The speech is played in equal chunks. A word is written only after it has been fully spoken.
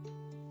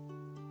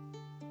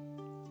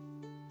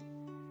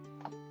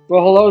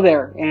Well, hello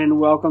there,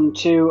 and welcome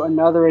to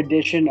another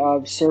edition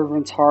of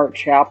Servant's Heart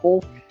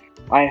Chapel.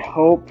 I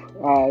hope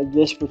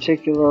this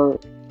particular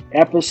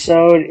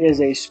episode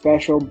is a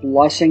special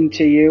blessing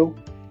to you.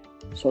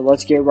 So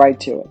let's get right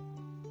to it.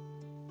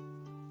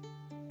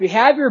 If you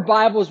have your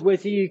Bibles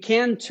with you, you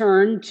can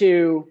turn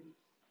to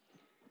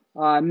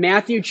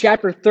Matthew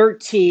chapter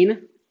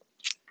 13.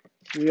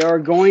 We are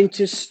going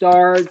to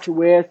start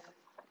with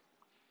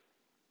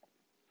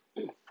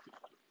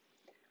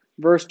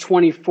verse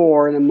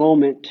 24 in a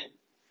moment.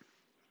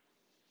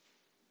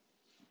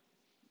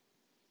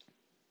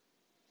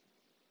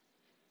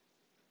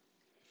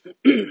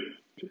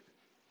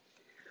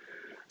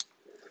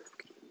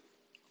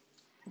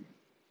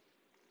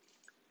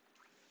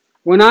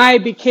 When I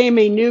became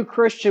a new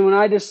Christian, when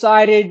I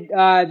decided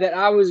that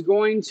I was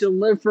going to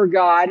live for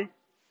God,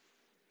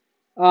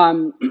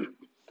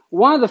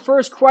 one of the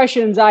first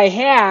questions I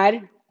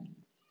had,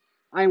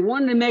 I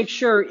wanted to make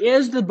sure,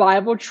 is the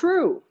Bible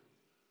true?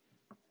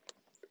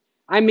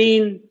 I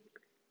mean,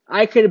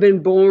 I could have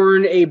been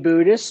born a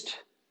Buddhist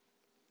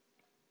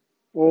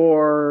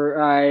or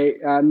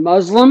a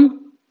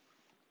Muslim.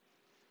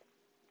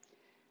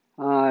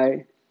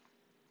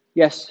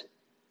 Yes.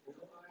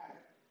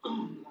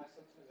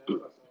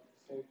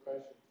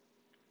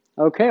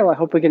 Okay, well, I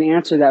hope we can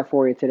answer that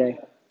for you today.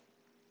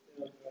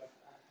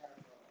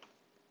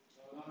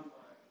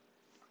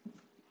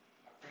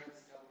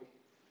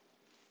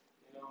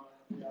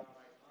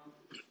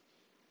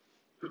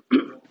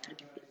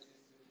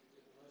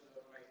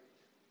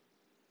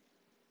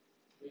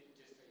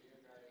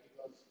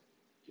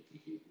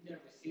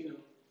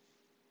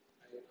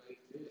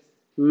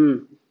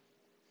 Mm.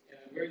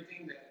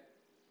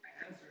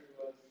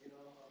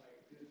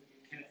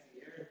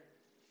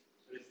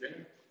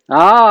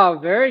 Oh,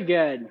 very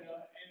good.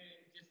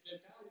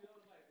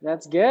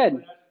 That's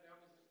good.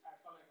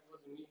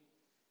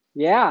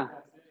 Yeah.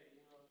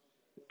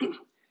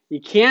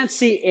 You can't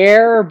see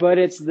air, but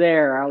it's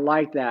there. I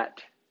like that.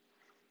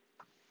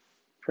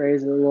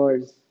 Praise the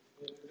Lord.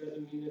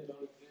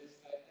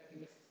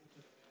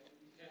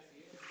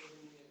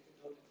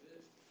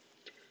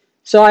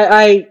 So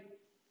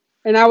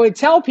I would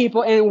tell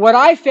people, and what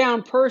I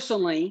found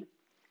personally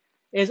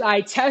is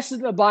I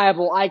tested the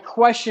Bible. I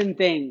questioned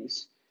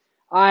things.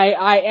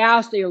 I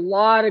asked a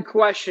lot of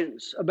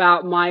questions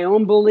about my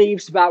own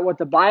beliefs, about what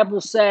the Bible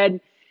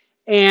said,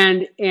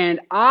 and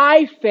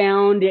I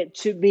found it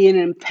to be an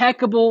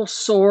impeccable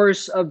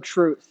source of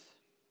truth.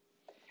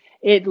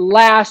 It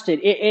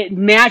lasted. It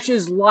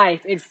matches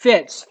life. It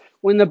fits.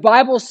 When the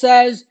Bible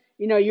says,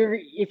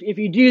 if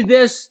you do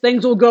this,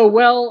 things will go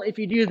well. If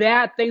you do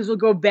that, things will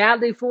go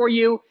badly for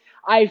you.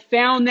 I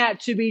found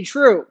that to be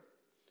true.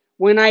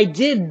 When I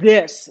did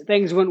this,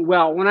 things went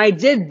well. When I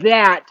did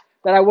that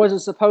I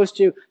wasn't supposed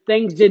to,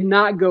 things did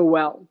not go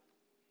well.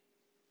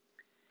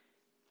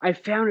 I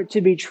found it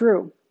to be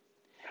true.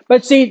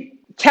 But see,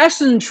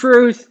 testing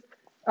truth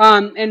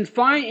and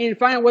find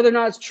out whether or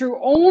not it's true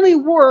only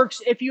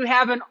works if you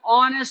have an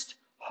honest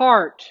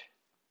heart.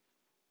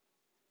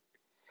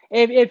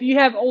 If you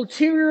have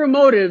ulterior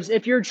motives,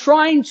 if you're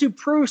trying to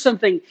prove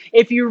something,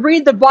 if you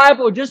read the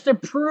Bible just to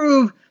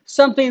prove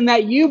something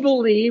that you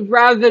believe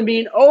rather than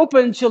being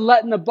open to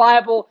letting the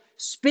Bible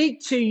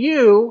speak to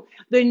you,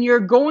 then you're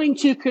going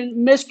to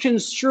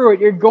misconstrue it.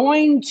 You're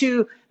going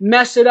to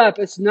mess it up.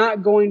 It's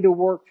not going to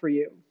work for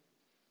you.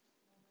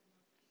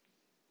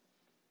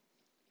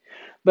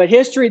 But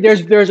history,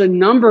 there's a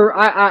number,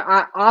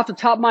 I off the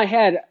top of my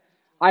head,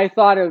 I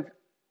thought of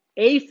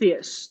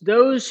atheists,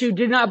 those who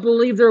did not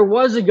believe there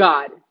was a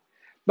God.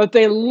 But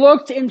they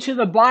looked into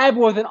the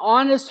Bible with an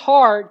honest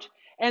heart,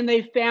 and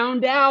they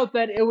found out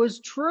that it was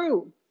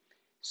true.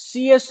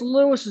 C.S.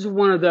 Lewis is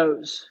one of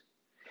those.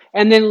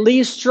 And then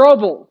Lee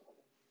Strobel.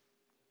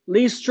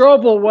 Lee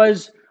Strobel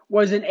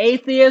was an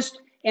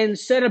atheist and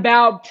set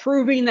about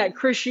proving that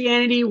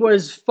Christianity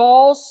was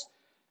false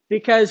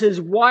because his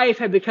wife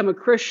had become a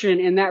Christian,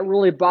 and that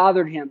really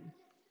bothered him.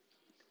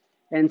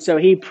 And so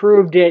he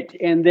proved it,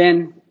 and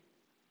then...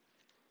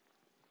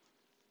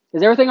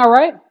 Is everything all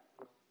right?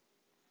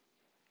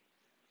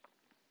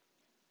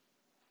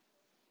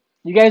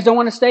 You guys don't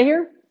want to stay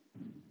here?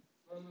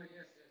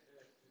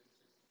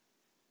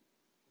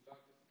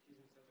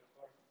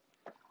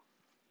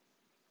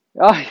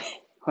 Oh,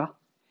 well,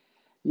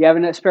 you have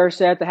a spare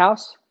set at the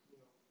house?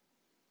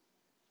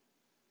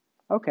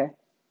 Okay.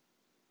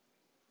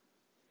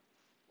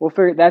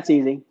 That's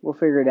easy. We'll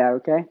figure it out,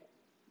 okay?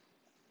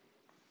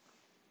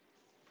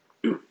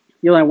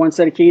 You only have one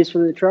set of keys for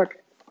the truck?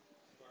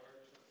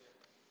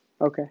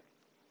 Okay.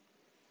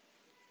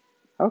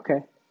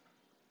 Okay.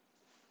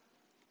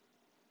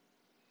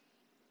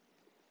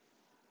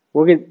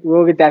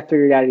 We'll get that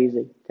figured out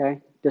easy, okay?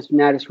 Just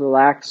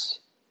relax.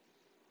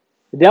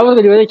 The devil's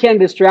gonna do what he can to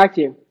distract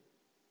you.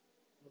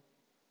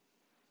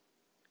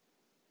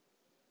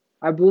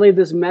 I believe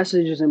this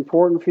message is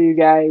important for you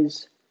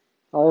guys,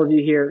 all of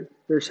you here.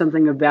 There's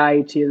something of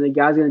value to you,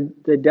 and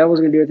the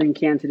devil's gonna do everything he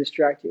can to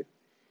distract you.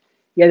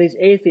 Yeah, these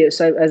atheists,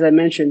 as I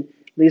mentioned,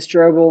 Lee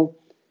Strobel,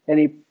 and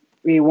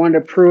he wanted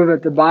to prove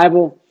that the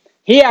Bible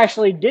He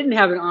actually didn't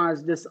have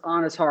an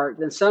dishonest heart.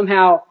 Then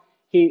somehow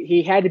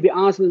he had to be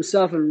honest with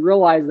himself and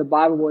realize the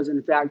Bible was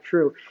in fact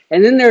true.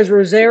 And then there's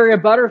Rosaria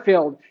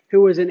Butterfield,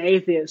 who was an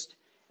atheist,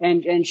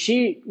 and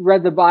she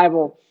read the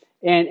Bible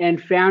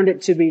and found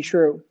it to be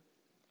true.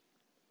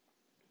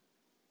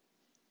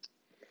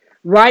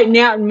 Right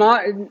now,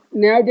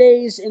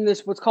 nowadays, in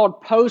this what's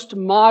called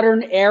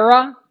postmodern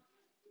era,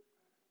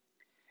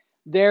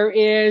 there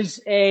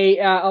is a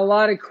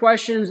lot of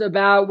questions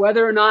about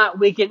whether or not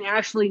we can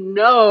actually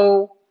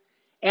know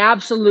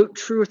absolute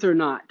truth or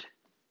not.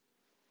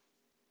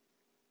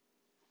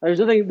 There's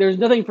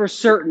nothing for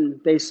certain,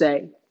 they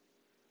say.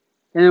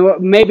 And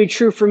what may be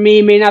true for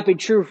me may not be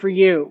true for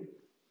you.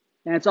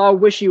 And it's all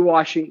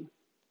wishy-washy.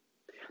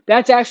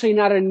 That's actually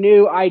not a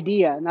new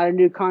idea, not a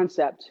new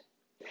concept.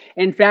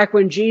 In fact,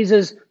 when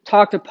Jesus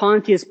talked to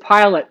Pontius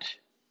Pilate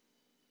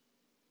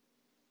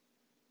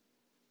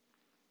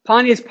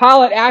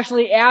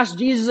actually asked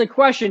Jesus a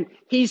question.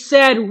 He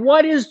said,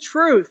 "What is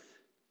truth?"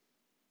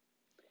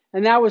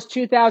 And that was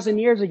 2,000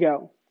 years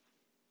ago.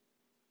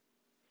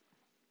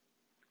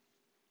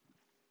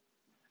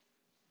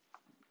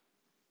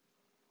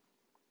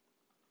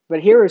 But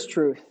here is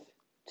truth.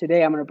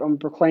 Today I'm going to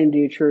proclaim to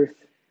you truth.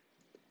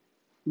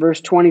 Verse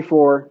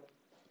 24.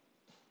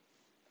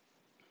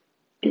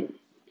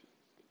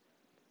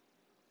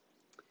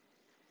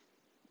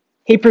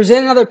 He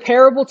presented another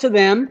parable to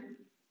them.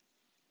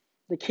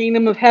 The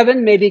kingdom of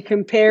heaven may be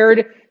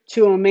compared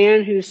to a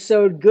man who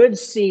sowed good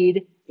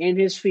seed in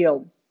his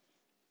field.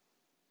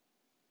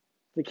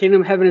 The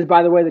kingdom of heaven is,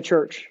 by the way, the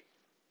church.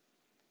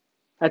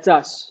 That's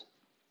us,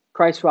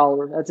 Christ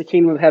followers. That's the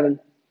kingdom of heaven.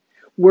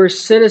 We're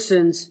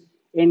citizens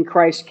in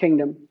Christ's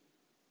kingdom.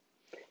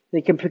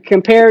 They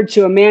compared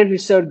to a man who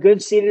sowed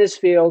good seed in his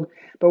field,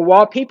 but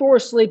while people were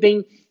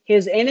sleeping,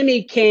 his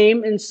enemy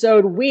came and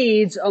sowed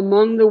weeds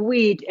among the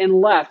wheat and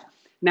left.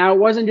 Now, it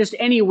wasn't just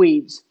any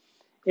weeds.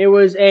 It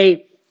was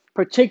a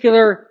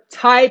particular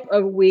type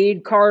of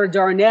weed called a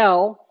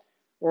darnel,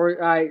 or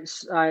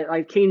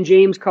like King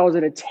James calls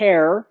it a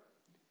tare.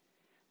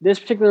 This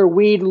particular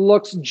weed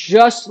looks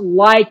just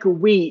like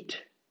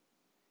wheat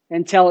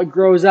until it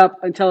grows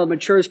up, until it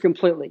matures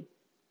completely.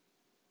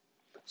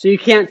 So you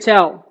can't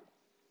tell.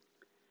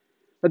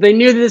 But they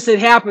knew that this had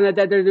happened,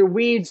 that the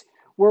weeds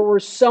were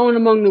sown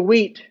among the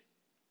wheat.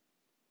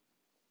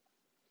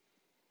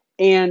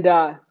 And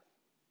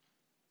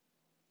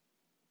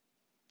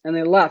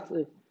they left.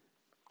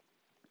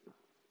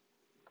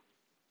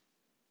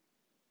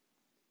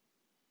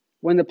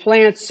 When the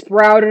plants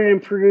sprouted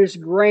and produced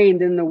grain,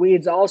 then the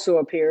weeds also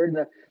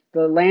appeared.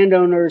 The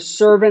landowner's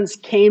servants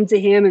came to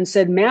him and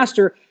said,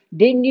 "Master,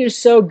 didn't you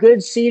sow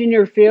good seed in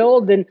your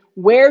field? Then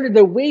where did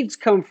the weeds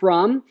come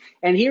from?"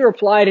 And he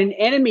replied, "An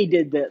enemy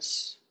did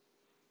this."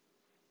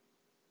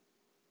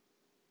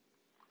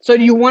 "So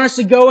do you want us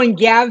to go and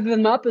gather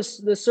them up?"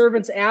 the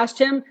servants asked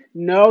him.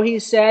 "No," he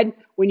said.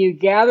 "When you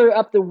gather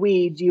up the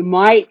weeds, you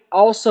might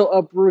also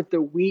uproot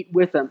the wheat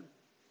with them.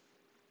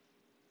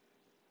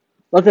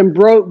 Let them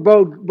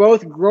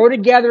both grow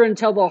together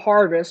until the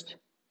harvest.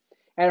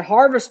 At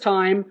harvest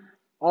time,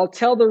 I'll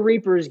tell the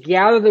reapers,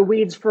 gather the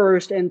weeds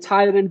first and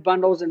tie them in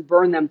bundles and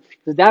burn them."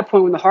 At that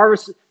point, when the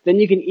harvest, then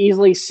you can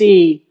easily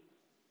see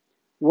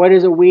what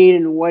is a weed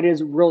and what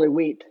is really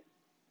wheat.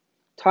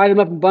 Tie them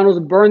up in bundles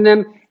and burn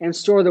them and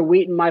store the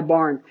wheat in my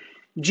barn.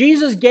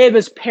 Jesus gave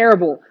us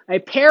parable. A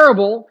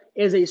parable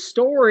is a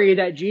story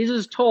that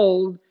Jesus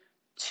told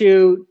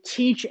to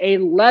teach a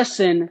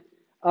lesson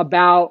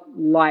about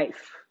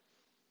life.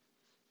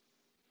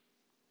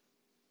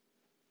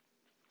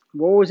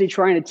 What was he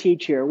trying to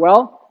teach here?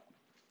 Well,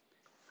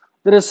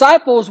 the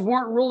disciples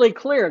weren't really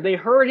clear. They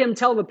heard him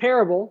tell the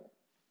parable.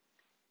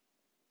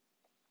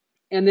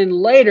 And then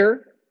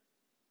later,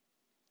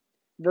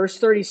 verse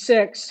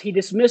 36, he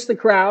dismissed the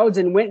crowds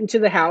and went into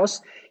the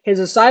house. His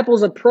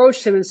disciples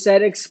approached him and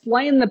said,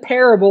 "Explain the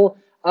parable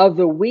of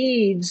the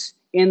weeds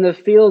in the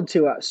field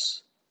to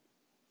us."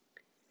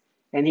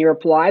 And he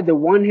replied, "The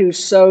one who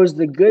sows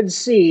the good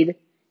seed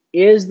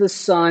is the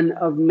Son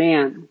of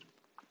Man."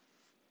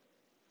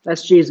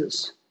 That's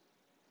Jesus.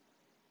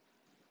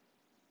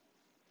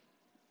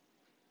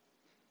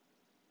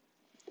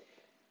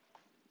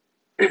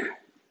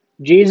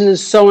 Jesus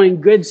is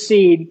sowing good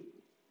seed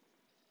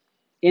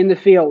in the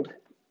field.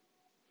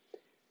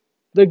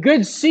 The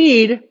good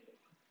seed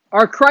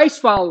are Christ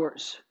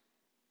followers.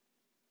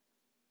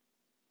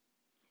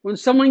 When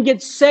someone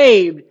gets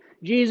saved,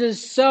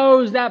 Jesus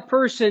sows that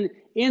person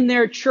in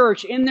their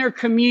church, in their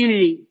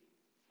community.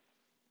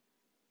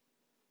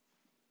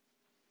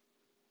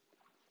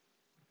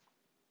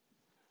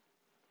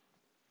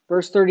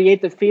 Verse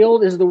 38, the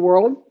field is the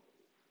world.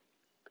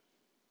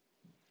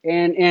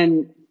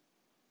 And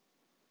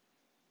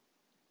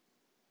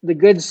the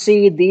good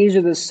seed, these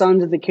are the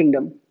sons of the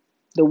kingdom.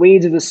 The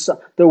weeds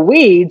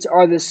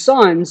are the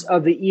sons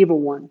of the evil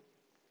one.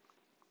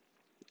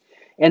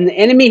 And the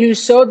enemy who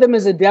sowed them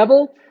is the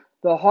devil.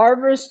 The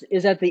harvest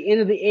is at the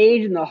end of the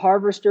age, and the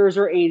harvesters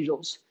are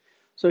angels.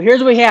 So here's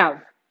what we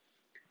have.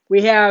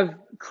 We have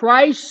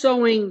Christ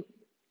sowing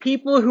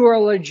people who are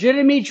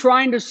legitimately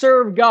trying to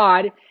serve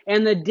God,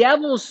 and the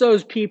devil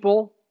sows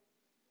people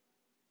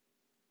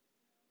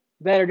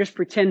that are just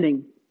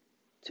pretending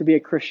to be a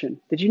Christian.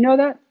 Did you know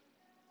that?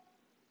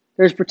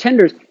 There's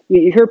pretenders.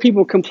 You hear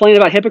people complain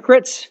about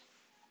hypocrites.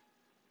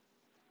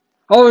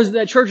 Oh,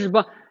 the church is...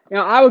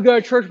 I would go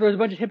to church, but there's a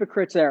bunch of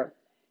hypocrites there.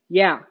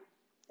 Yeah,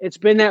 it's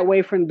been that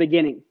way from the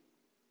beginning.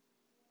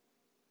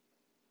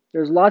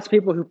 There's lots of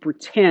people who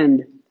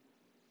pretend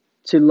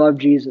to love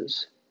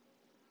Jesus.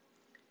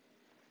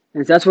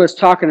 And that's what it's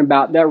talking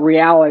about, that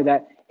reality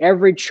that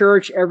every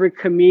church, every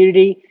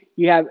community,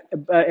 you have,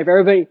 if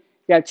everybody,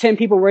 you have 10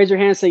 people raise their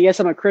hand and say, yes,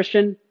 I'm a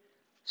Christian,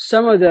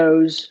 some of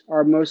those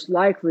are most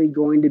likely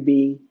going to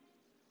be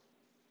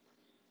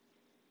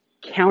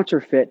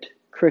counterfeit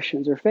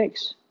Christians or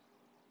fakes.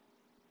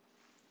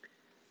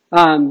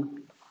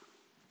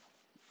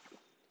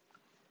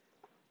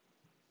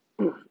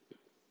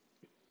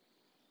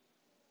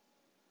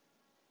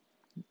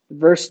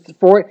 Verse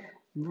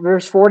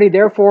 40,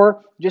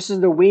 therefore, just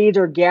as the weeds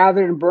are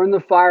gathered and burned in the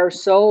fire,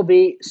 so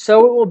it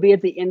will be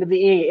at the end of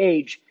the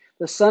age.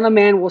 The Son of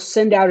Man will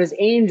send out his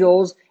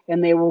angels,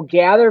 and they will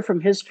gather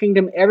from his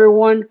kingdom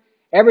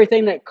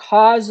everything that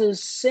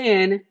causes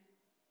sin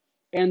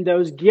and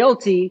those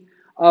guilty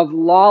of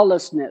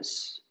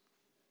lawlessness.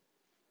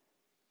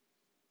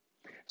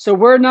 So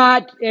we're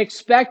not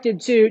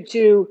expected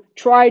to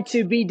try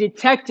to be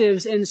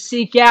detectives and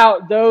seek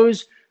out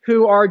those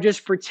who are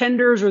just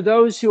pretenders or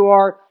those who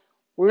are...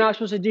 We're not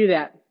supposed to do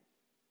that.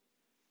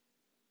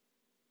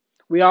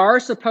 We are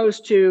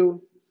supposed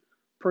to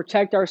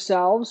protect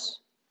ourselves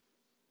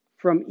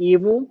from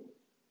evil,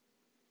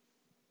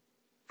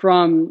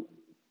 from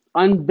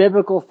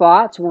unbiblical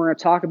thoughts. We're going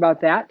to talk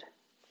about that.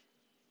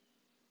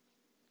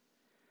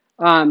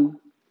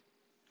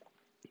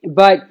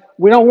 But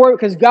we don't worry,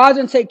 because God's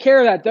going to take care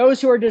of that. Those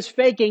who are just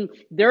faking,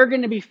 they're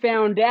going to be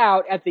found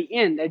out at the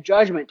end, at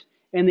judgment.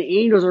 And the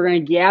angels are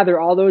going to gather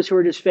all those who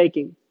are just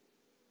faking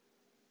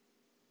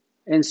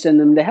and send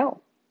them to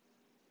hell.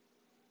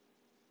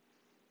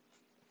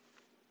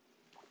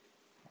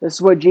 This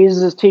is what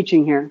Jesus is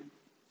teaching here.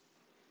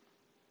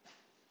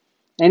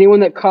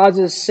 Anyone that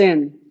causes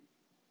sin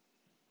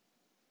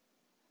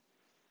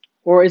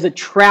or is a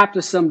trap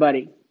to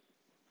somebody.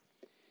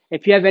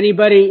 If you have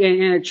anybody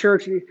in a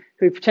church who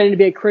pretends to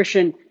be a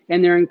Christian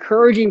and they're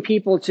encouraging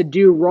people to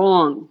do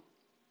wrong,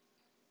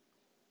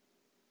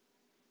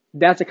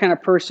 that's the kind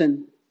of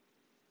person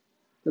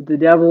that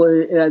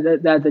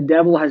the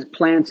devil has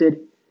planted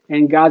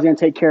and God's going to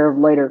take care of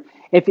later.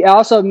 If he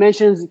also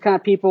mentions the kind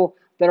of people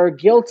that are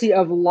guilty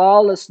of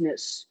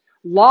lawlessness.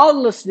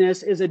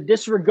 Lawlessness is a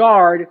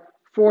disregard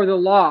for the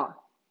law.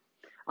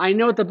 I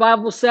know what the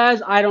Bible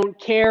says. I don't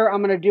care.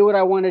 I'm going to do what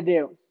I want to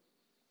do.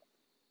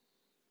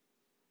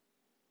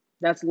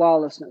 That's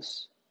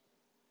lawlessness.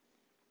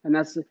 And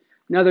that's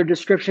another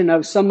description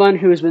of someone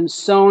who has been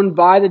sown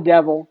by the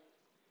devil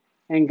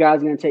and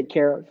God's going to take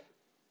care of.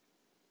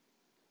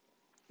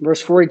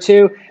 Verse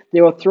 42,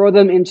 they will throw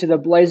them into the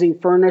blazing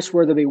furnace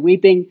where there'll be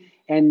weeping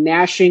and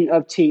gnashing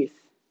of teeth.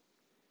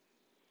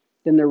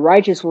 Then the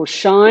righteous will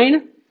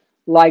shine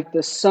like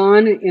the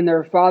sun in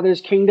their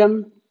Father's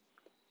kingdom.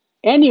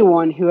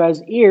 Anyone who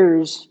has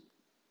ears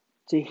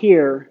to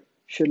hear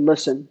should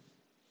listen.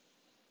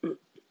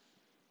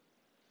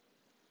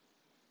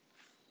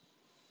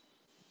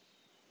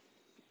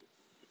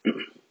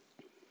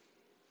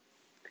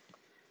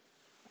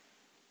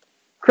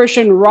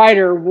 Christian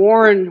writer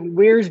Warren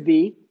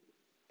Wiersbe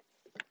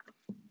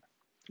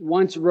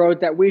once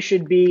wrote that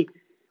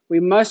we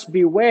must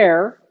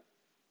beware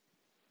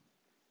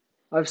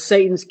of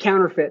Satan's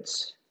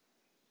counterfeits.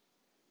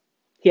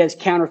 He has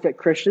counterfeit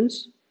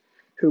Christians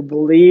who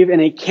believe in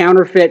a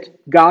counterfeit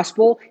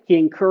gospel. He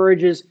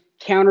encourages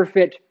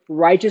counterfeit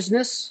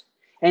righteousness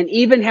and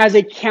even has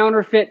a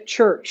counterfeit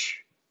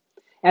church.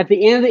 At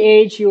the end of the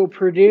age, he will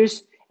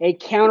produce a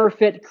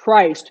counterfeit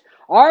Christ.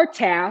 Our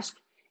task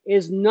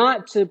is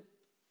not to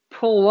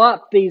pull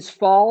up these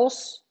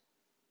false,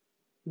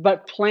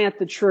 but plant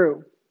the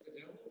true.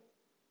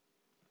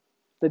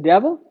 The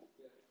devil?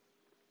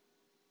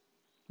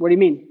 What do you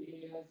mean?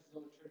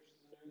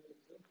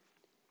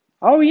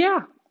 Oh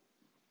yeah.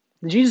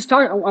 Jesus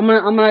talk. I'm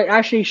gonna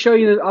actually show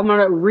you. I'm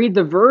gonna read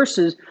the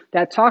verses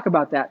that talk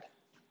about that.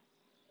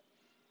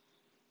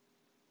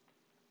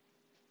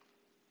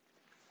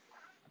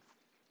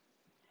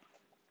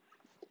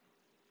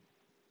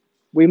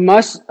 We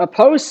must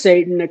oppose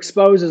Satan,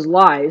 expose his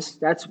lies.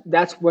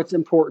 That's what's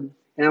important,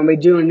 and I'm gonna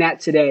be doing that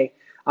today.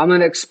 I'm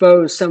gonna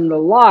expose some of the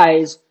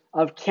lies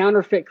of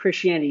counterfeit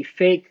Christianity,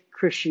 fake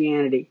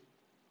Christianity.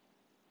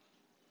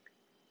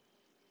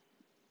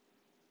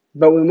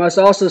 But we must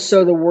also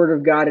sow the word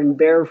of God and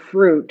bear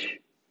fruit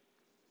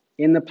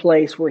in the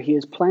place where he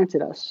has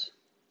planted us.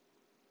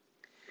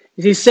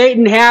 You see,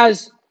 Satan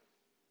has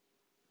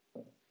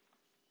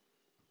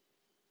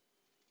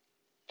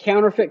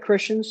counterfeit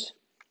Christians.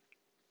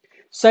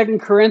 2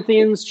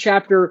 Corinthians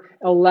chapter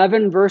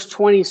 11, verse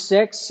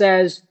 26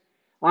 says,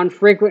 on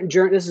frequent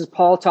journeys, this is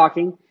Paul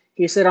talking,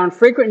 he said, on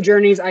frequent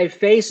journeys I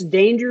faced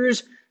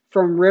dangers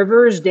from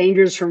rivers,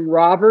 dangers from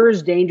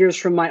robbers, dangers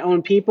from my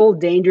own people,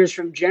 dangers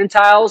from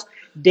Gentiles,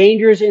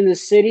 dangers in the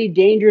city,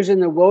 dangers in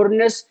the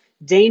wilderness,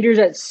 dangers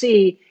at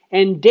sea,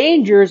 and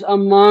dangers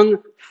among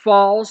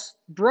false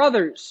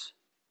brothers.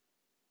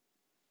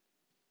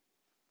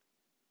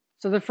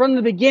 So from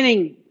the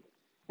beginning,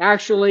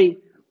 actually,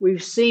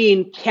 we've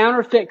seen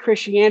counterfeit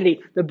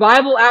Christianity. The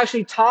Bible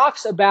actually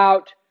talks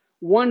about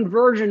one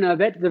version of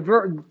it,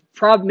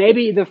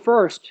 maybe the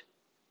first.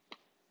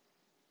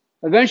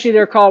 Eventually,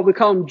 we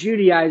call them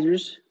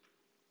Judaizers.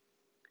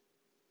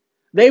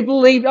 They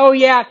believed, oh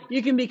yeah,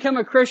 you can become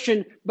a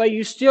Christian, but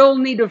you still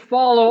need to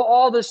follow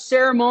all the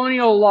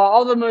ceremonial law,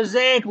 all the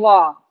Mosaic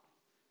law.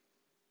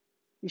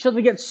 You still have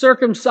to get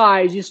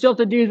circumcised. You still have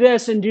to do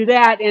this and do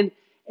that, and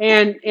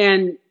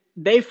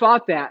they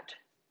fought that.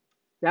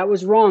 That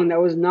was wrong.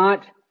 That was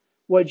not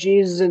what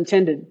Jesus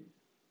intended.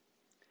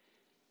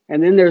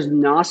 And then there's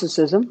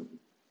Gnosticism.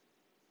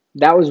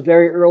 That was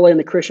very early in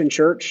the Christian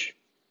church,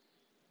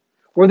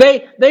 where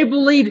they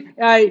believed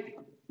they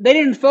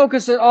didn't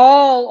focus at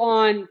all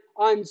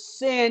on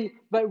sin,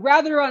 but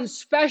rather on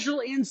special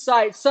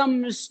insight,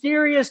 some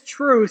mysterious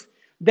truth.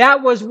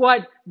 That was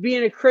what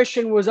being a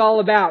Christian was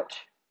all about.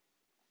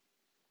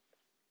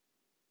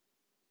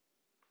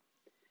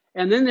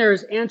 And then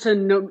there's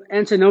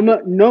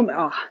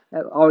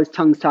always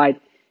tongue-tied,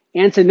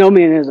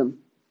 antinomianism,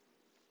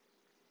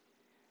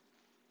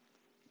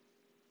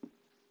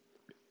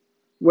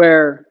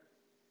 where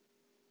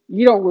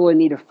you don't really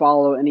need to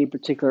follow any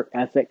particular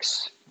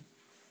ethics.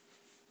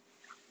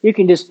 You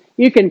can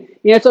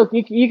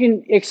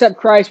accept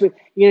Christ, but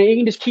you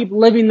can just keep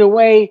living the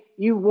way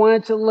you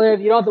wanted to live.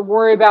 You don't have to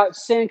worry about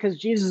sin because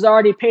Jesus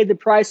already paid the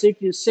price, so you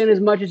can sin as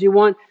much as you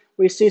want.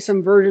 We see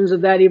some versions of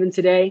that even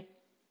today.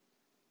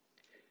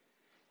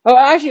 Oh,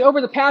 actually,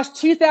 over the past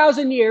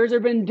 2,000 years, there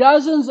have been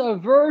dozens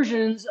of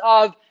versions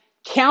of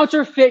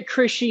counterfeit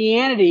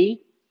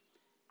Christianity.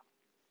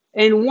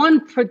 And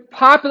one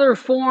popular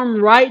form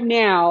right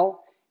now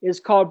is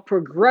called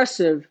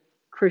progressive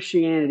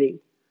Christianity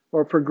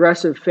or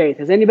progressive faith.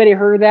 Has anybody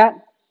heard of that?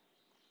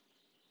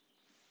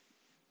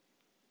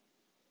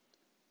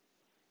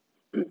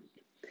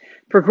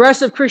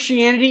 Progressive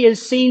Christianity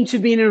is seen to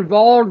be an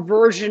evolved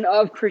version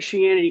of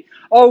Christianity.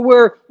 Oh,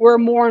 we're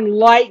more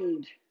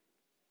enlightened.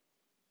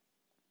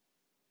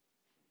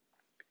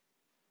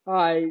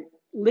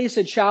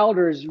 Lisa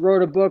Childers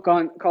wrote a book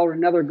called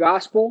Another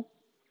Gospel.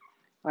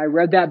 I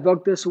read that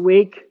book this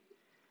week,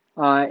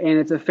 and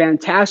it's a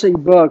fantastic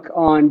book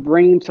on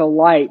bringing to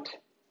light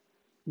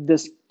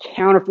this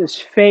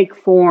fake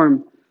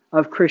form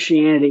of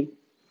Christianity.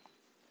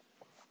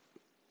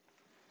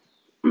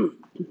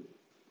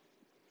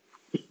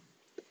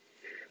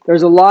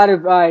 There's a lot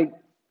of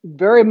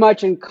very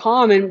much in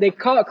common. They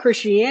call it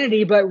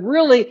Christianity, but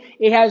really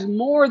it has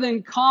more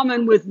than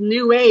common with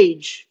New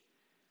Age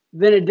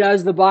than it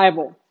does the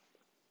Bible.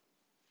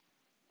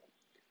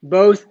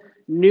 Both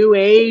New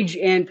Age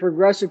and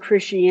progressive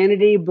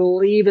Christianity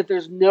believe that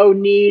there's no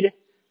need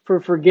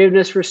for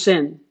forgiveness for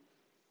sin.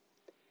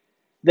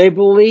 They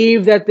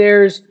believe that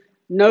there's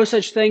no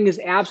such thing as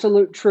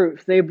absolute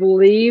truth. They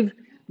believe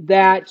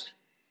that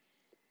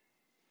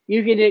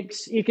you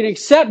can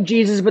accept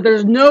Jesus, but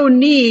there's no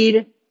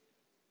need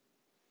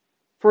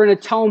for an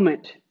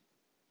atonement.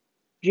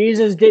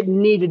 Jesus didn't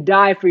need to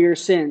die for your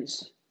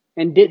sins,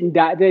 and didn't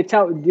die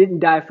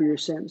for your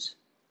sins.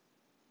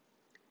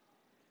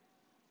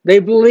 They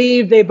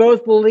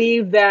both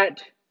believe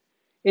that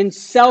in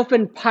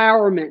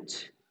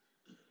self-empowerment,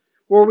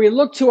 where we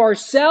look to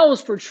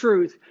ourselves for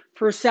truth,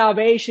 for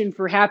salvation,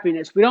 for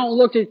happiness. We don't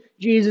look to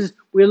Jesus,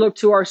 we look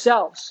to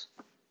ourselves.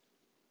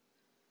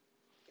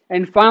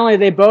 And finally,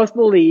 they both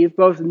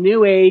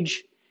New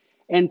Age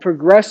and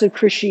progressive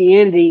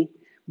Christianity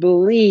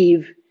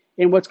believe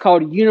in what's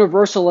called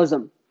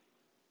universalism,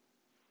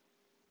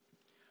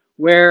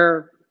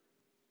 where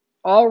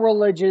all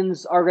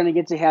religions are going to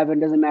get to heaven,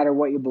 doesn't matter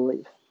what you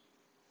believe.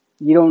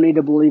 You don't need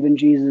to believe in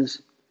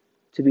Jesus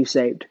to be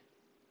saved.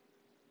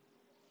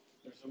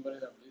 There's somebody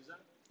that believes that?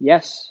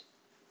 Yes.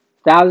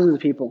 Thousands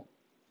of people.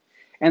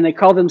 And they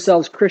call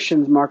themselves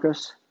Christians,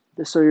 Marcus,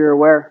 just so you're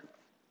aware.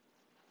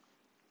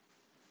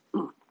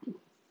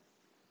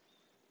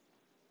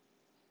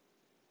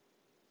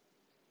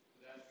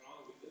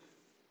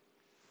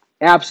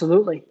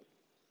 Absolutely.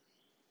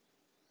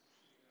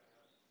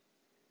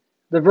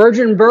 The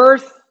virgin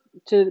birth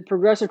to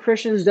progressive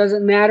Christians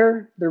doesn't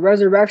matter. The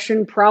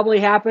resurrection probably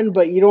happened,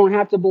 but you don't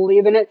have to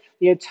believe in it.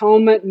 The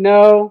atonement,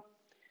 no.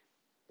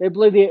 They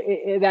believe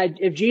that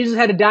if Jesus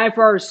had to die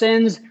for our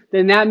sins,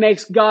 then that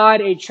makes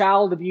God a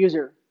child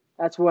abuser.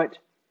 That's what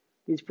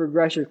these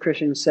progressive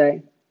Christians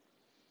say.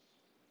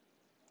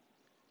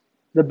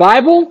 The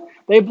Bible,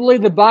 they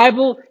believe the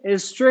Bible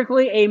is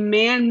strictly a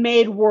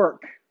man-made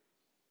work.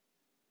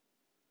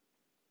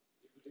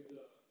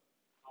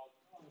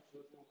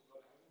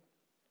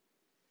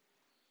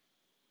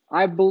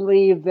 I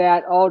believe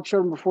that all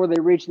children, before they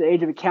reach the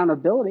age of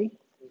accountability,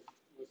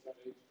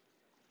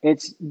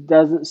 there's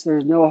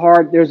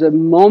a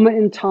moment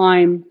in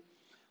time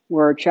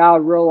where a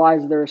child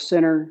realizes they're a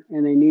sinner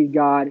and they need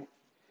God.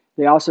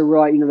 They also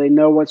realize, they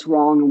know what's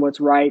wrong and what's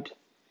right.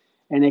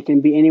 And it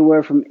can be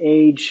anywhere from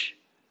age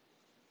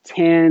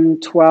 10,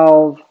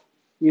 12,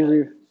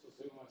 usually. So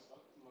say my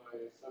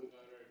son,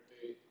 daughter,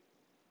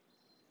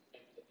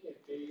 if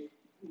they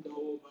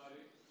know about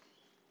it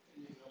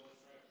and they know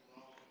what's right and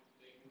wrong,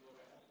 they can go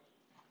to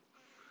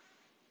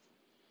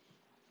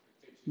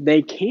hell.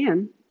 They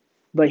can.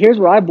 But here's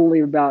what I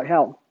believe about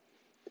hell.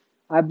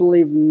 I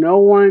believe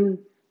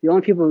the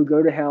only people who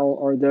go to hell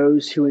are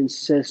those who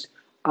insist,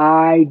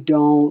 I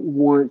don't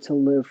want to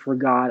live for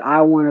God.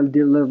 I want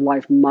to live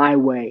life my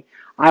way.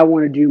 I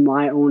want to do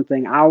my own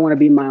thing. I want to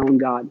be my own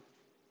God.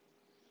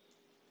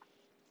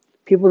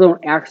 People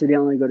don't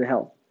accidentally go to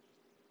hell.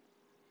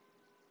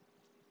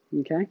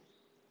 Okay?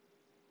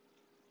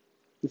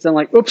 It's not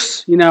like,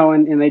 oops,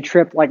 and they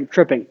trip like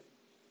tripping.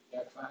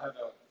 Yeah, because I had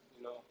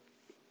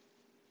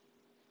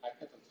I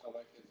kept on telling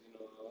my kids,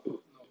 no kids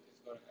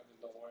go to heaven,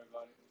 don't worry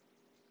about it.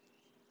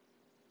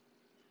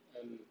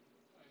 And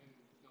I didn't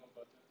know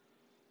about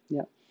that.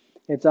 Yeah.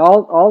 It's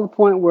all the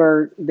point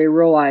where they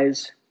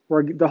realize,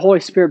 where the Holy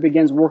Spirit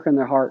begins working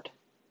their heart.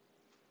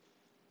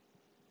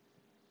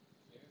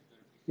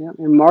 Yeah.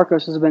 And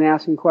Marcos has been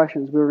asking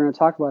questions. We were going to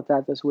talk about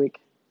that this week,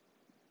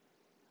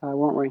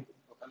 weren't we?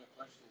 What kind of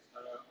questions?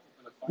 How to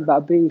open a fire?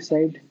 About being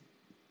saved.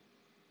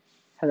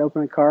 How to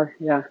open a car.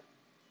 Yeah.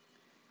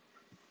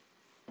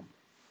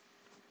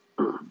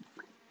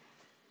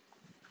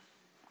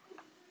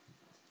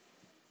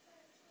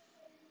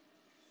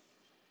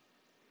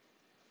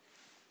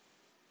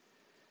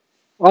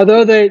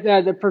 Although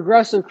the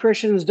progressive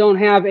Christians don't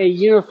have a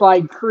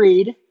unified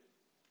creed,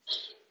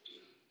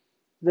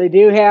 they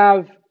do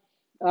have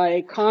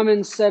a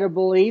common set of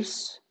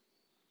beliefs,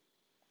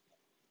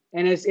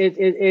 and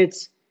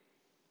it's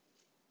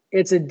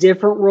a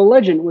different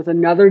religion with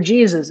another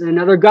Jesus and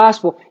another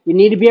gospel. You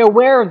need to be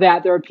aware of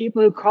that. There are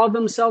people who call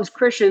themselves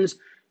Christians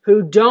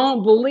who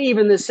don't believe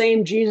in the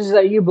same Jesus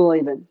that you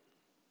believe in.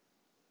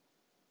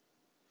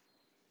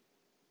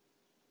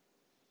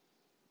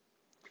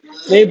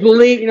 They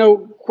believe,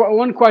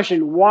 one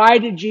question, why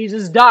did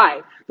Jesus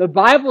die? The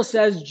Bible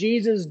says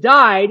Jesus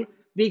died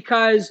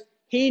because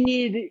we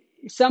needed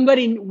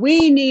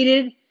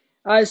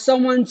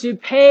someone to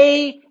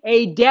pay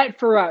a debt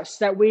for us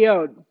that we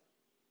owed.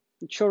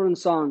 The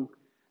children's song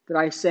that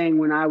I sang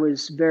when I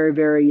was very,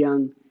 very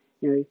young.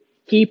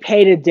 He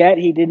paid a debt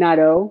he did not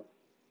owe.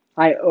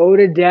 I owed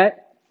a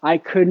debt I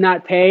could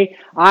not pay.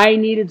 I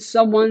needed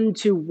someone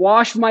to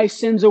wash my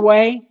sins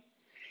away.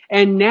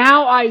 And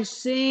now I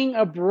sing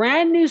a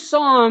brand new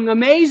song,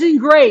 Amazing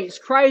Grace.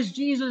 Christ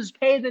Jesus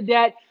paid the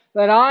debt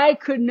that I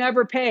could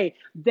never pay.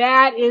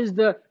 That is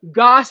the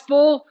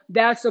gospel.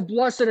 That's the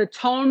blessed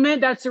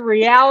atonement. That's the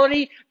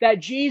reality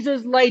that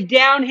Jesus laid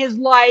down his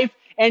life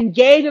and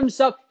gave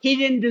himself. He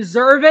didn't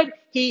deserve it.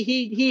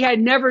 He had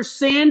never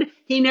sinned.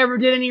 He never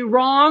did any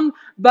wrong,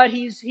 but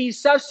he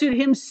substituted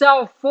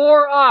himself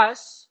for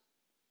us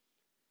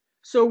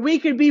so we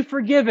could be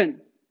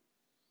forgiven.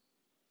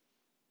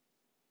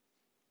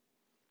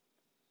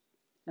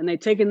 And they've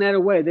taken that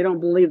away. They don't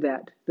believe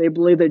that. They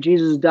believe that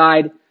Jesus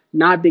died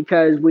not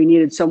because we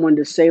needed someone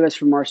to save us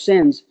from our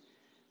sins,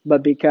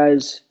 but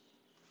because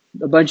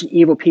a bunch of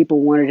evil people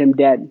wanted him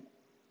dead.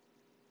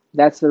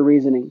 That's their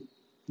reasoning.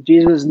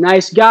 Jesus was a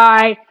nice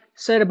guy,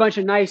 said a bunch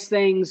of nice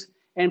things,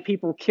 and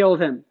people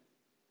killed him.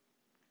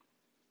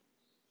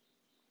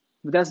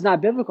 But that's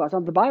not biblical. That's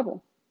not the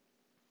Bible.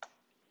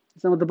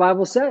 That's not what the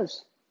Bible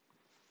says.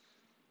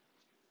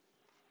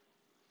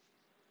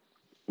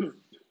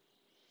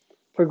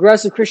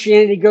 Progressive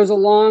Christianity goes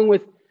along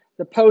with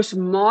the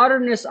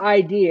postmodernist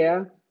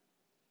idea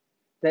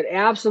that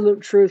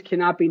absolute truth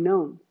cannot be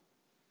known.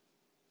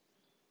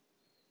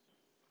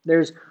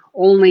 There's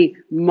only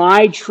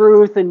my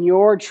truth and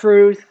your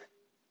truth,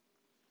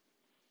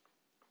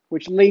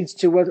 which leads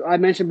to what I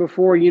mentioned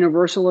before,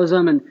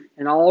 universalism,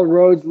 and all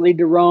roads lead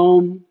to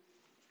Rome.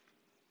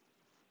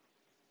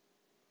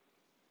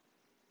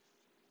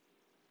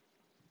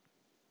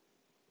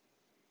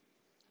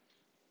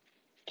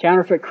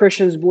 Counterfeit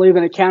Christians believe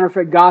in a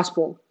counterfeit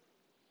gospel.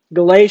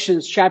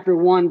 Galatians chapter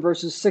 1,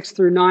 verses 6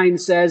 through 9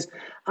 says,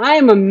 I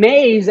am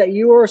amazed that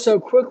you are so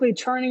quickly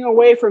turning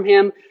away from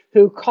him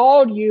who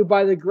called you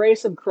by the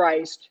grace of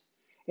Christ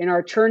and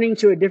are turning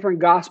to a different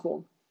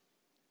gospel.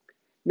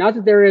 Not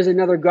that there is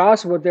another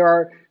gospel, but there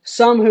are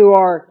some who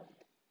are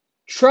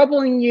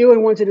troubling you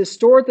and want to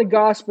distort the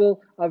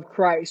gospel of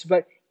Christ.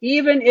 But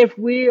even if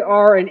we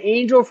or an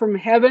angel from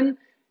heaven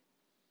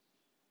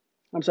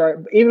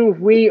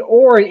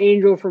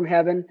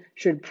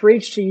should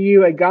preach to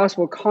you a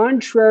gospel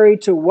contrary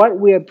to what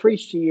we have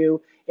preached to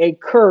you, a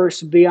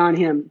curse be on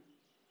him.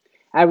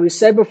 As we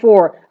said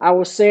before, I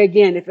will say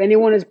again, if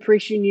anyone is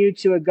preaching you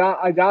to a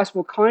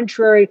gospel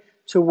contrary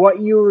to what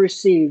you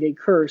received, a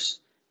curse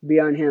be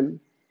on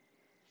him.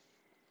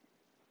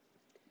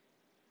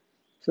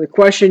 So the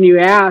question you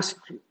ask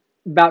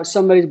about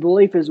somebody's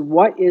belief is,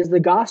 what is the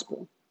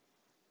gospel?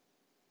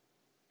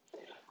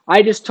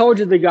 I just told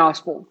you the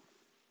gospel.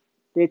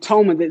 The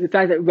atonement, the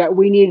fact that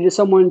we needed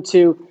someone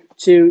to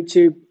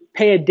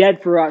pay a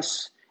debt for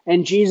us.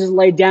 And Jesus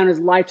laid down his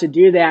life to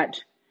do that.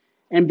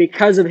 And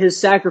because of his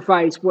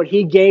sacrifice, what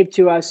he gave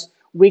to us,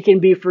 we can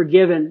be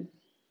forgiven.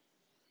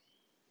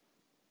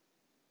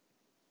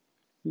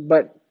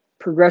 But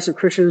progressive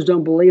Christians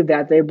don't believe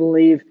that. They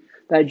believe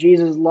that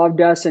Jesus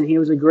loved us and he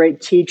was a great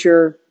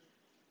teacher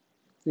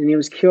and he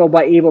was killed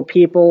by evil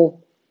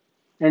people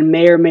and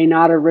may or may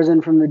not have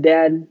risen from the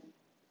dead.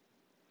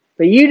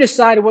 But you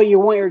decide what you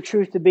want your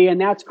truth to be,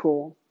 and that's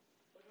cool.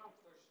 But now,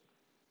 question.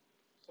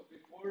 So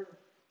before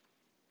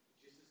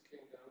Jesus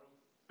came down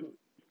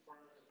for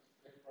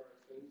our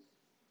sins,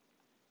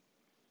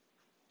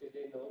 did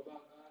they know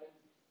about God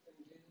and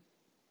Jesus?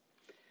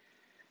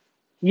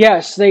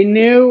 Yes, they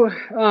knew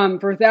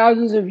for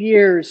thousands of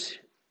years,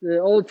 the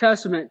Old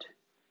Testament,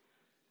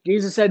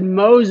 Jesus said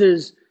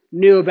Moses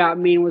knew about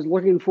me and was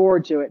looking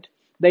forward to it.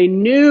 They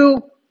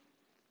knew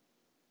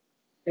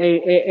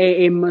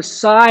a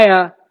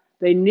Messiah,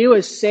 they knew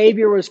a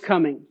Savior was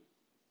coming.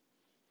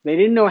 They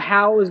didn't know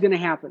how it was going to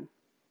happen,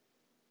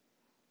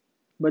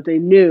 but they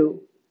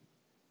knew.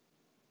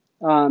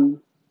 As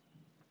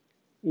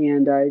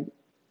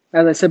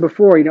I said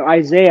before,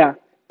 Isaiah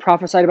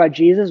prophesied about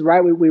Jesus,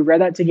 right? We read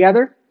that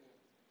together.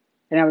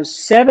 And that was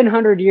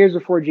 700 years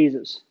before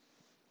Jesus.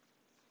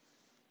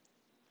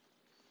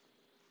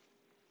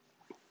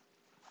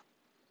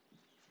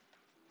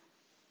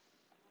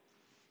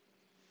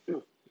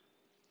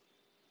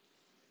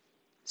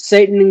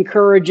 Satan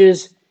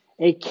encourages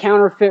a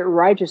counterfeit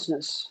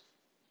righteousness.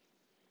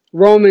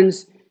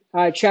 Romans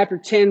chapter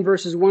 10,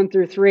 verses 1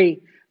 through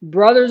 3.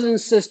 Brothers and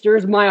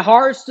sisters, my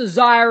heart's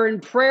desire and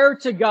prayer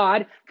to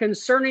God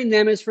concerning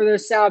them is for their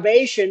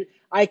salvation.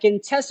 I can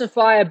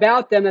testify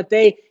about them that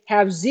they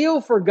have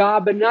zeal for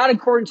God, but not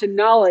according to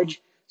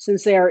knowledge,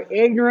 since they are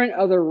ignorant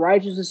of the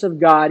righteousness of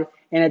God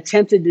and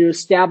attempted to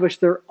establish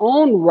their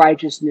own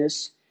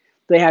righteousness.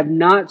 They have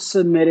not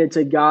submitted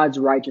to God's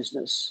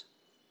righteousness.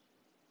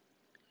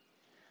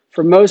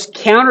 For most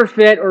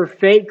counterfeit or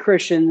fake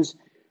Christians,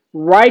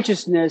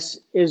 righteousness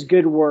is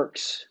good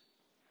works.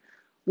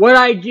 What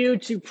I do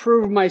to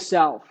prove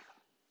myself.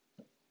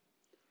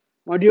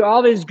 I do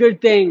all these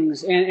good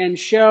things and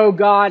show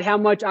God how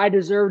much I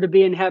deserve to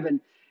be in heaven.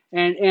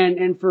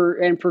 And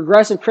for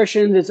progressive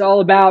Christians, it's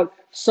all about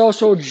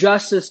social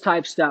justice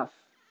type stuff.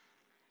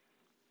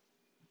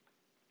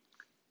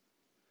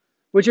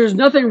 Which there's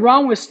nothing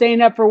wrong with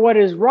standing up for what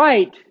is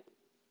right.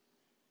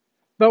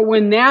 But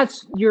when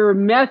that's your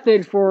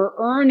method for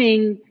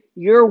earning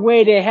your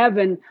way to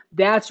heaven,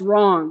 that's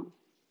wrong.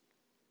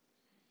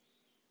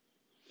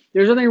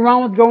 There's nothing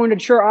wrong with going to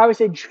church. I always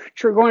say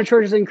going to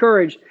church is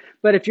encouraged.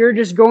 But if you're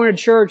just going to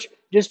church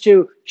just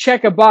to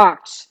check a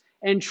box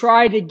and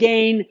try to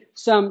gain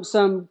some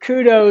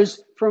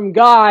kudos from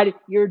God,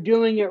 you're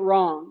doing it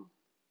wrong.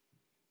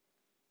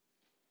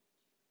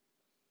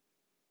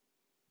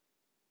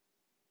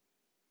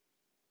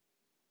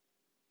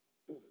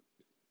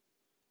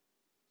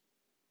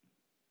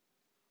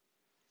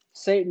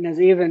 Satan has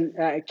even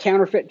a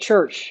counterfeit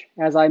church,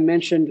 as I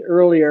mentioned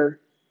earlier,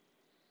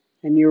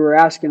 and you were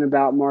asking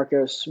about,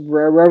 Marcos.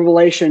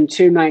 Revelation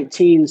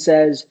 2:19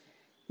 says,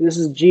 this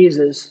is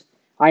Jesus,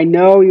 I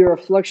know your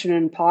affliction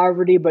and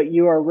poverty, but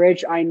you are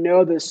rich. I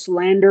know the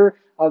slander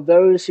of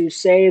those who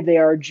say they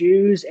are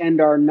Jews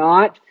and are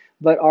not,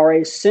 but are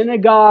a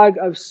synagogue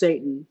of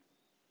Satan.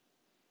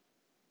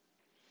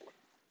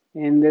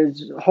 And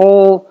there's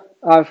whole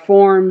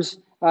forms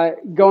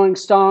going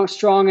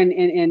strong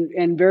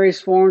in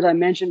various forms. I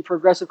mentioned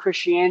progressive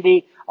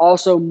Christianity,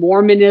 also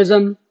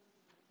Mormonism.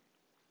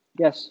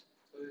 Yes?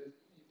 So you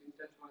think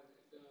that's why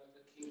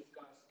the kings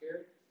got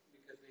scared?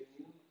 Because they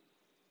knew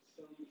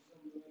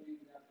somebody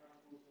that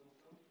powerful was going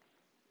to come?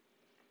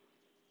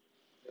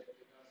 They got scared? They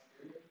didn't want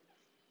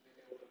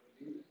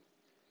to believe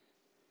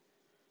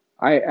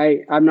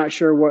it? I'm not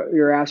sure what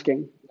you're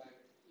asking. Like,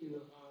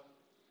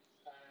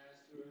 I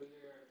asked you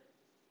earlier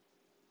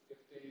if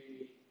they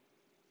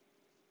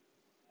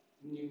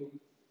knew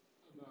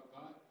about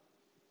God.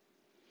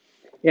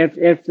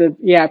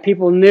 If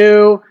people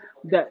knew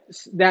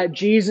that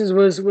Jesus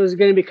was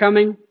going to be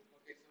coming. Okay,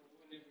 so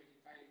whenever he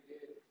finally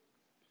did,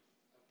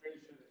 I'm pretty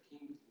sure the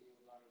kings knew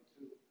about him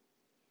too.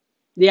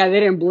 Yeah, they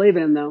didn't believe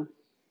in him though.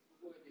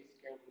 Were they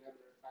scared whenever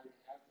it finally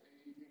happened?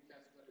 You think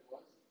that's what it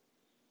was?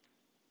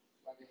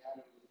 Why they had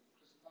him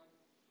crucified?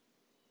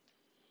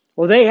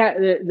 Well, they had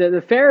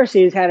the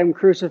Pharisees had him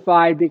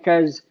crucified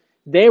because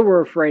they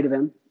were afraid of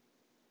him.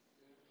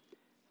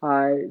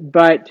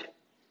 But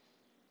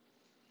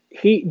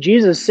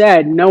Jesus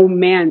said, "No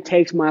man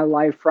takes my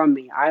life from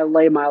me. I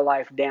lay my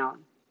life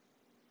down."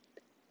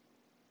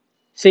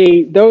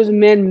 See, those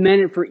men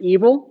meant it for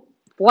evil.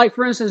 Like,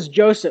 for instance,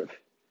 Joseph.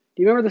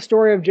 Do you remember the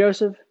story of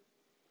Joseph?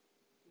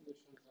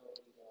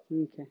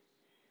 Okay.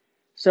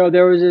 So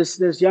there was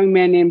this young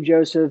man named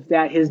Joseph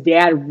that his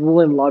dad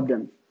really loved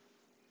him.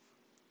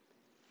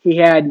 He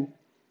had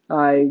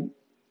 11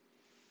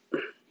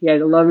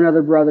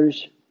 other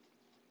brothers,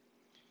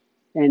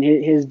 and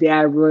his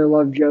dad really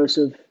loved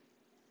Joseph.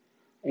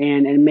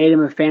 and made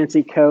him a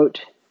fancy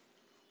coat.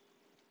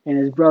 And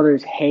his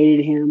brothers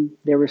hated him.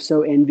 They were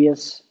so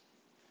envious.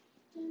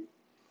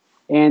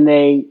 And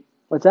they,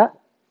 what's that?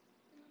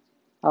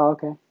 Oh,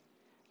 okay.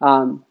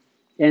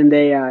 And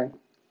they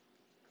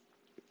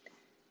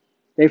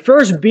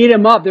first beat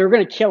him up. They were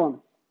going to kill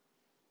him.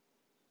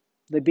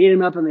 They beat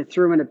him up and they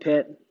threw him in a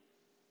pit,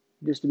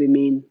 just to be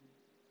mean.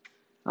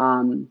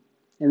 And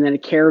then a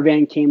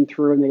caravan came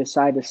through and they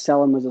decided to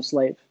sell him as a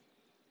slave.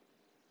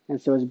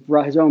 And so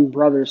his own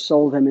brothers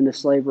sold him into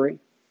slavery.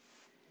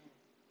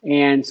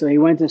 And so he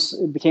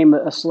became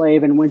a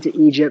slave and went to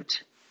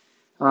Egypt.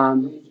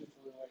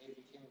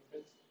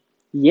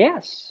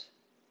 Yes.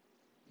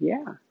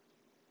 Yeah.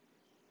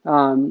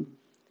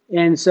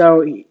 And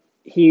so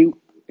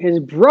his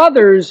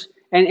brothers,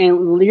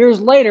 and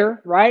years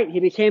later, right, he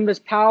became this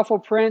powerful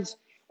prince,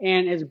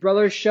 and his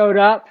brothers showed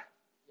up.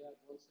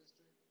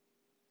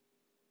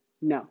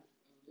 No.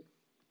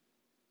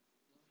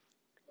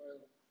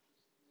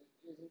 I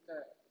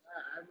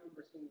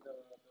remember seeing the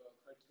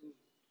cartoon.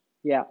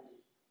 Yeah.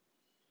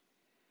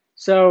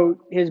 So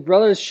his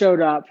brothers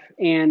showed up,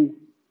 and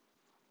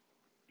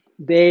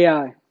he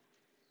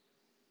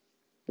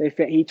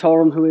told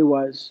them who he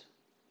was,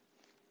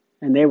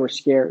 and they were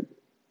scared.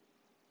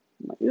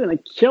 Like, you're gonna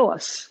kill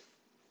us.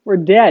 We're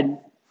dead.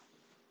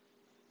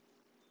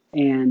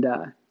 And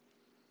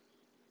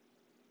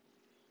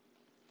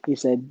he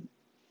said,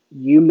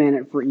 "You meant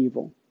it for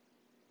evil,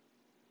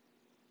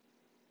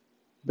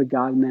 but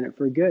God meant it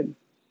for good."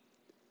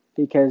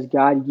 Because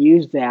God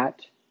used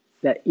that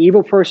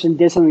evil person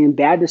did something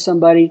bad to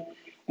somebody,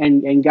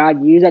 and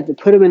God used that to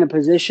put him in a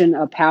position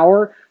of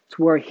power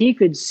to where he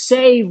could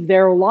save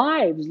their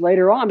lives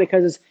later on,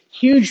 because this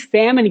huge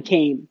famine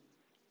came.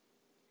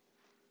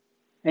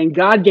 And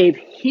God gave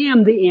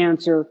him the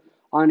answer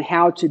on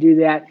how to do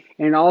that,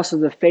 and also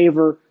the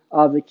favor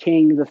of the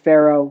king, the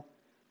Pharaoh,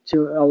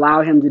 to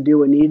allow him to do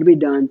what needed to be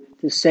done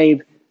to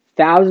save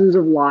thousands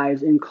of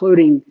lives,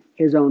 including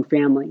his own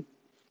family.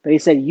 But he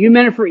said, "You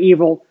meant it for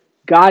evil,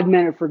 God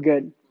meant it for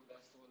good."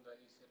 That's the one that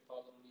he said,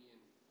 "Follow me,"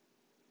 and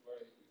where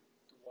the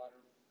water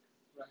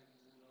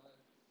rises and all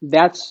that.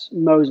 That's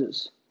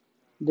Moses,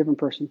 different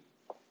person.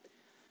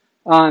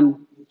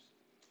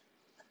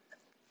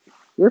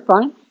 You're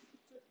fine.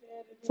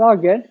 It's all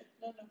good.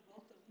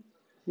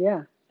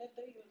 Yeah.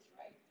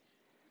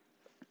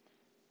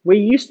 We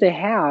used to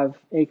have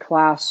a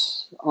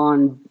class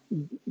on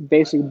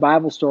basic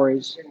Bible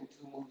stories. Getting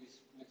two movies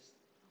mixed.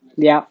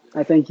 Yeah,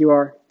 I think you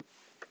are.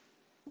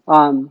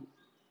 And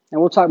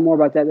we'll talk more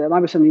about that. That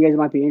might be something you guys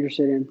might be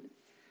interested in.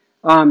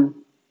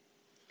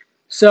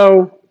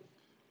 So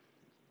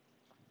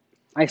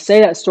I say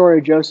that story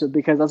of Joseph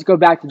because let's go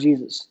back to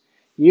Jesus.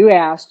 You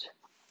asked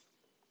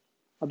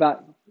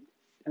about,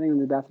 I think in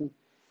the bathroom.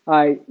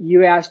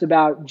 You asked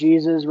about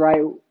Jesus,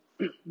 right?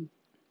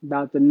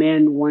 About the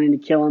men wanting to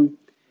kill him.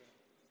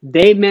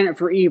 They meant it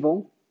for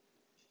evil,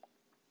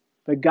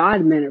 but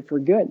God meant it for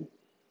good.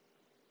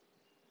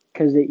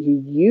 Because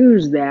he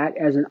used that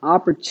as an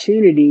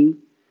opportunity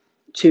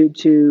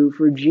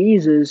for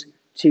Jesus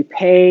to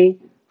pay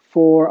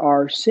for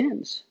our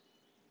sins.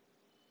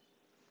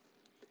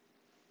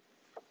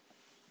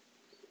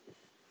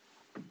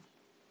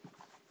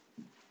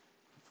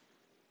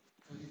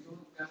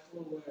 That's the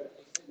one where he said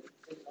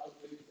I was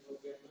waiting to go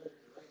get murdered,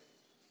 right?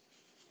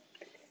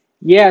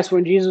 Yes,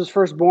 when Jesus was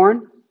first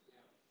born,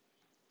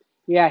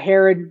 yeah,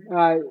 Herod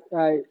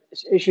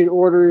issued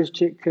orders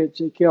to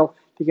kill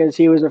because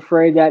he was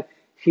afraid that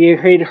he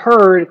had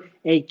heard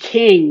a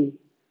king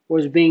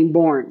was being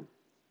born.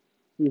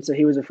 And so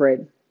he was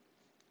afraid.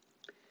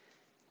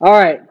 All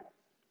right.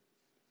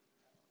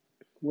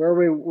 Where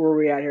were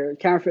we at here?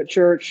 Counterfeit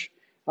church.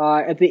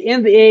 At the end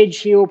of the age,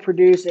 he will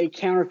produce a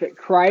counterfeit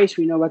Christ.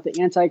 We know about the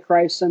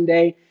Antichrist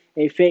someday.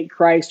 A fake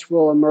Christ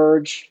will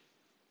emerge.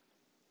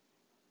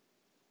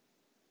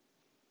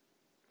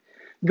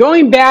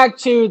 Going back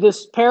to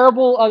this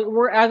parable, I'm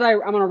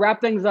going to wrap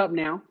things up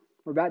now.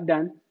 We're about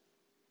done.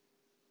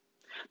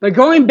 But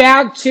going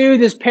back to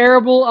this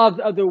parable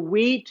of the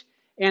wheat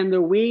and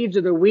the weeds,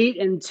 or the wheat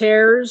and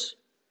tares,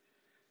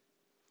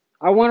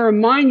 I want to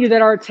remind you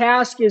that our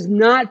task is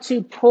not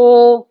to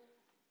pull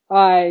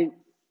up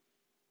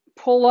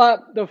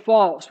the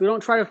false. We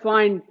don't try to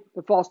find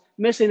the false.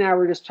 Missy and I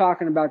were just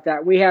talking about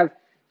that. We have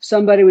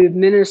somebody we've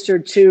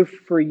ministered to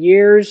for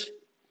years,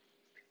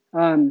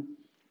 and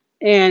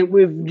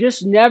we've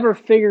just never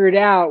figured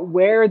out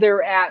where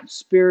they're at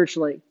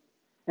spiritually.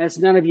 And it's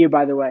none of you,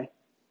 by the way.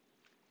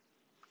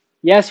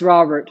 Yes,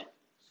 Robert. So if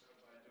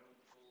I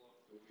don't pull up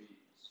the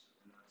weeds,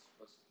 I'm not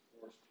supposed to force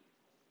people.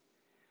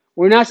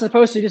 We're not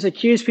supposed to just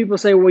accuse people,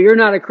 say, well, you're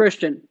not a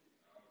Christian.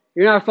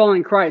 You're not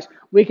following Christ.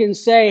 We can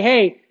say,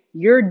 hey,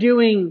 you're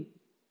doing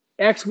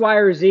X, Y,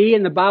 or Z,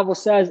 and the Bible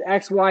says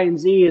X, Y, and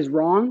Z is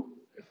wrong,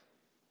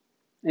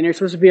 and you're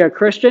supposed to be a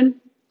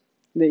Christian.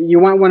 You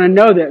might want to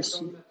know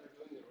this.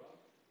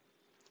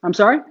 I'm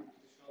sorry?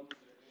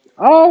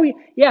 Oh,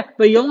 yeah,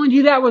 but you only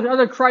do that with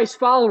other Christ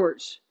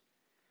followers.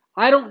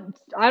 I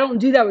don't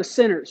do that with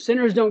sinners.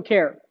 Sinners don't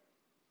care.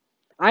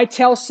 I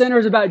tell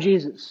sinners about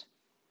Jesus.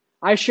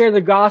 I share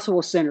the gospel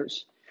with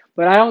sinners.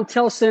 But I don't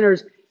tell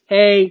sinners,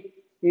 hey,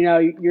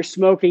 you're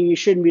smoking, you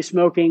shouldn't be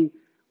smoking,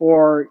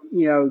 or,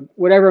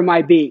 whatever it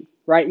might be,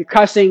 right? You're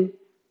cussing,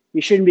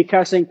 you shouldn't be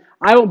cussing.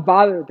 I don't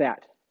bother with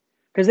that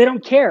because they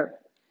don't care.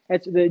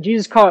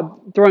 Jesus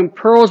called it throwing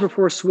pearls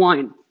before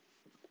swine.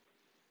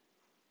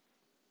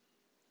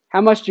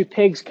 How much do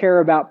pigs care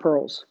about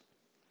pearls?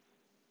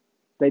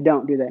 They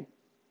don't, do they?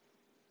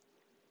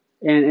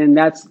 And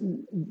that's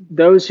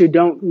those who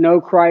don't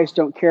know Christ,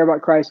 don't care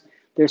about Christ.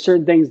 There's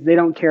certain things they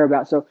don't care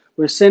about. So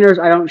with sinners,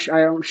 I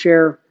don't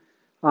share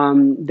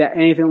that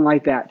anything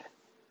like that.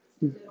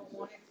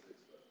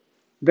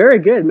 Very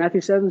good,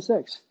 Matthew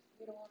 7:6.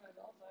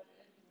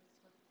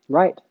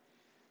 Right,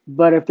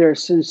 but if they're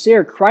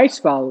sincere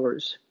Christ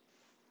followers,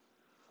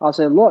 I'll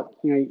say, look,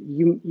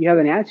 you have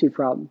an attitude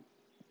problem.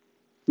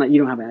 Not you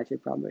don't have an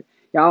attitude problem, but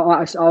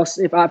yeah,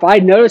 if I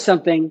notice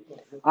something,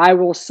 I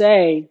will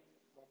say,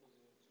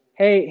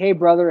 hey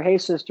brother, hey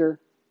sister,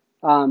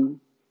 you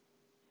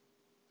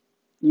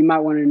might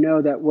want to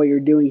know that what you're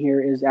doing here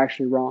is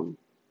actually wrong.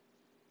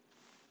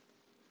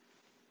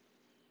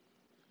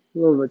 A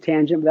little bit of a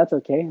tangent, but that's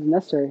okay. It's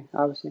necessary,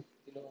 obviously.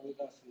 We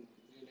got some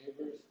new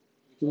neighbors.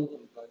 We told them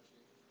about you.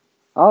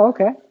 Oh,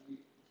 okay.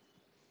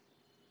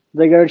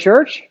 They go to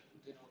church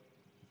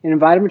and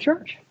invite them to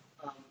church.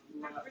 Not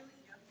really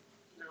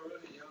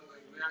young.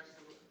 Like we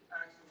actually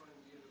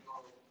wanted you to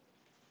go.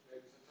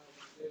 Maybe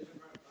sometimes they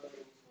my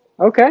brothers.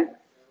 So Okay.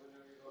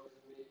 whenever you go to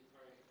meet,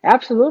 pray.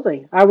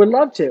 Absolutely. I would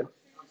love to. And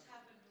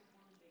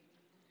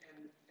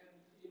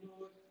you know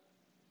what?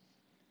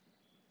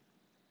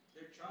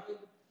 They're trying,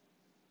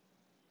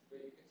 but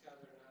you can tell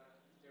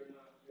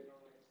they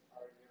don't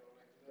like to party.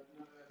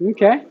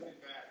 Okay. Really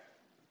bad,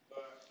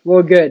 but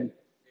Well, good.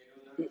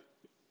 they do not.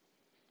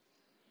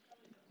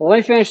 Well, let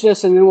me finish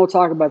this and then we'll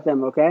talk about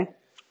them, okay?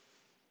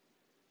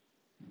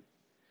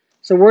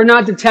 So we're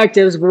not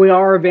detectives, but we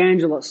are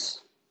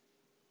evangelists.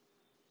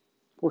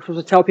 We're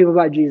supposed to tell people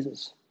about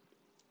Jesus.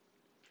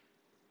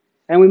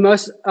 And we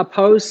must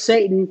oppose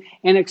Satan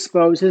and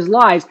expose his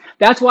lies.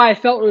 That's why I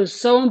felt it was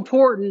so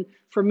important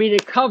for me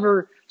to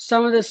cover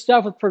some of this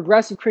stuff with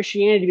progressive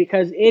Christianity,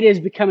 because it is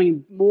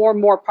becoming more and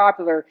more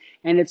popular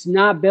and it's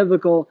not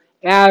biblical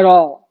at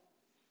all.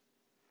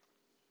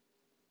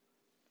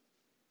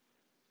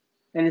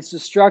 And it's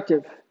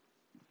destructive.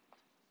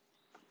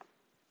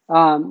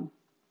 But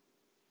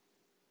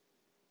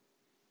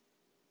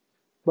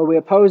we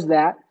oppose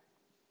that.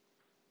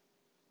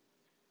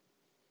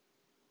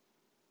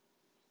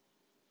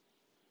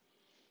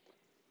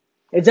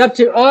 It's up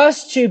to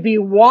us to be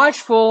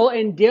watchful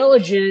and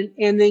diligent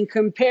and then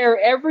compare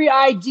every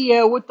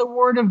idea with the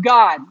Word of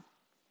God.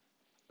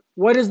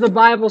 What does the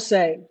Bible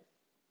say?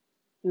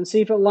 And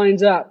see if it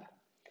lines up.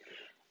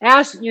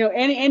 Ask,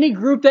 any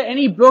group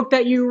any book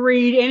that you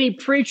read, any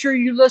preacher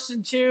you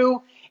listen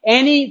to,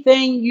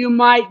 anything you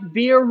might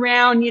be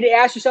around, you need to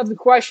ask yourself the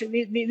question,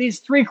 these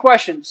three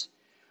questions.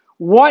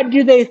 What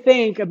do they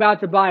think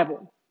about the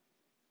Bible?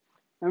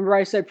 Remember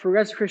I said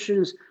progressive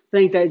Christians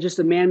think that it's just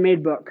a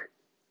man-made book.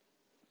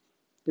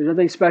 There's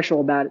nothing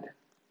special about it.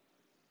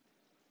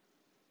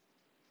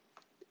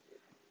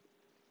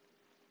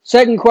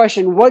 Second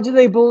question, what do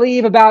they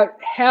believe about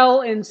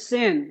hell and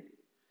sin?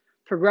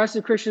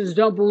 Progressive Christians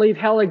don't believe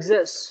hell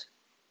exists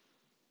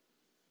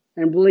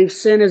and believe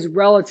sin is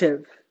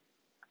relative.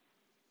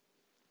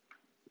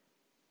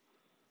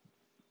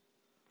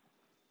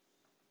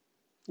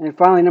 And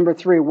finally, number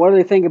 3, what do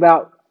they think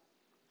about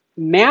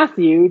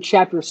Matthew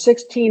chapter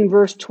 16,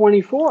 verse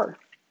 24?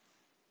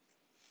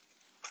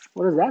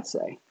 What does that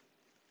say?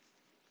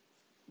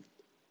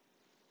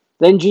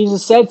 Then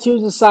Jesus said to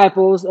his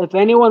disciples, if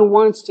anyone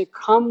wants to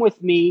come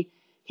with me,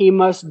 he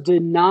must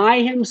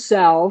deny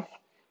himself,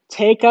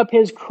 take up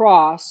his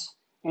cross,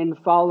 and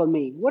follow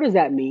me. What does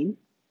that mean?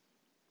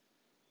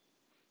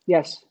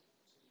 Yes.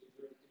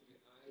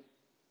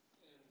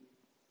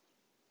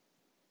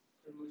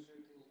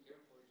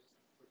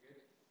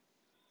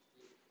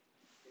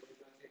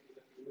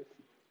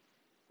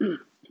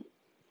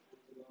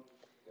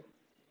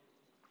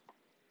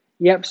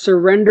 Yep,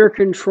 surrender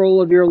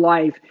control of your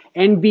life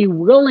and be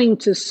willing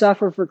to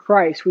suffer for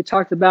Christ. We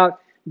talked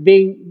about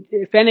being,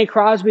 Fanny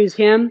Crosby's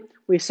hymn,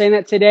 we sang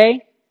that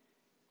today,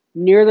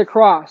 near the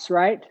cross,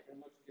 right?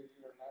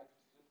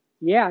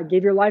 Yeah,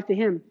 give your life to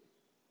Him.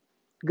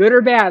 Good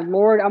or bad,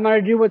 Lord, I'm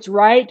going to do what's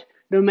right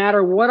no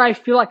matter what I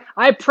feel like.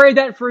 I prayed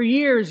that for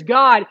years.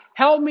 God,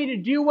 help me to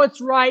do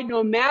what's right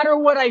no matter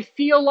what I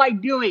feel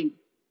like doing.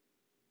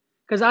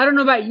 Because I don't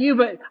know about you,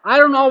 but I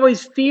don't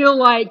always feel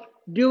like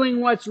doing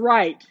what's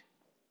right.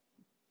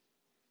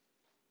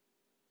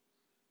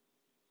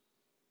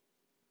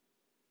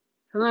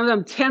 Sometimes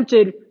I'm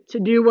tempted to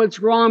do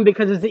what's wrong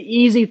because it's the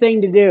easy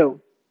thing to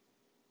do.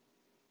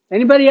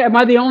 Anybody? Am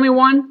I the only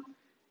one?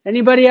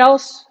 Anybody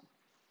else?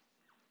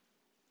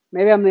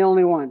 Maybe I'm the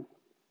only one.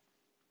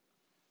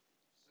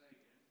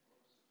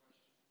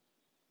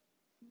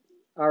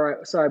 All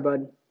right. Sorry,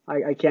 bud.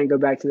 I can't go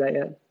back to that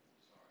yet.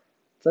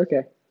 It's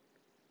okay.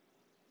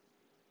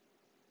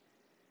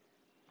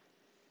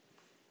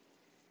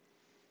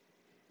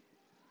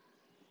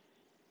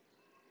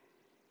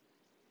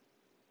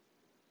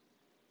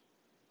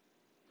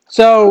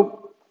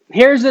 So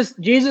here's this.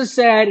 Jesus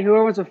said,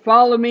 whoever wants to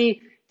follow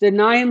me,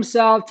 deny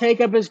himself, take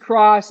up his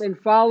cross, and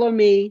follow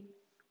me.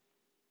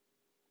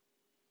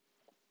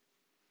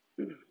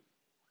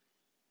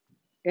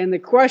 And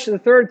the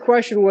third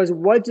question was,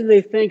 what do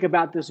they think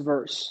about this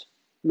verse?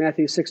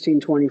 Matthew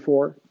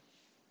 16:24.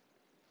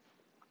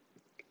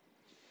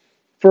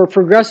 For a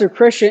progressive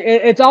Christian,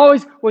 it's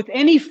always, with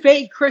any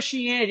fake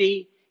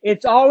Christianity,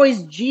 it's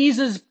always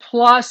Jesus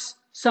plus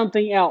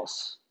something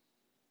else.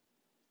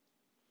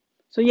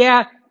 So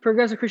yeah,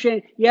 progressive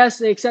Christianity, yes,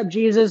 they accept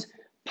Jesus,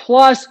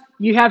 plus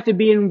you have to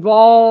be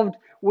involved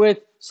with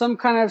some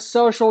kind of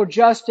social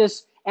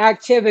justice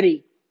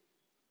activity.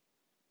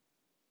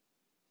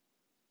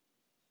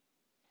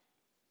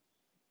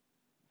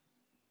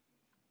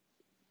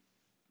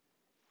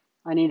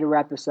 I need to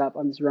wrap this up.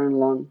 I'm just running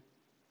along.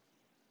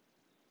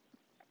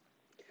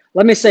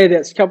 Let me say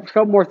this,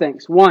 couple more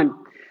things. One,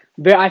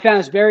 I found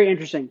this very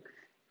interesting.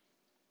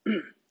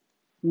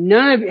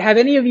 Have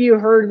any of you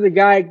heard of the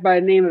guy by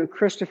the name of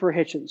Christopher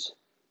Hitchens?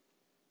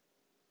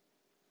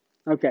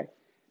 Okay.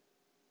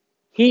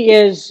 He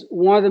is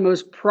one of the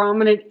most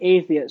prominent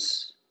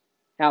atheists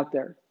out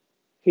there.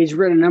 He's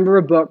written a number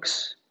of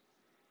books.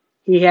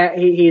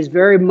 He's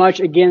very much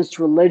against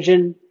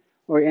religion,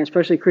 or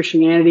especially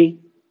Christianity.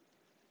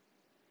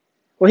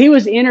 Well, he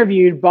was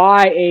interviewed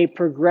by a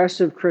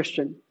progressive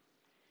Christian.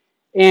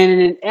 And in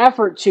an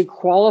effort to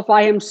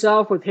qualify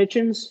himself with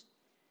Hitchens,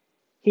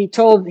 he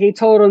told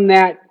him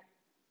that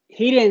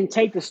he didn't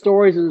take the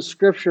stories in the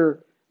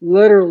scripture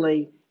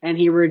literally, and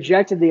he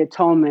rejected the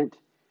atonement.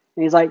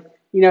 And he's like,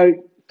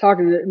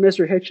 talking to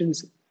Mr.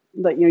 Hitchens,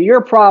 like, your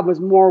problem is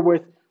more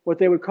with what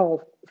they would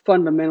call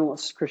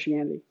fundamentalist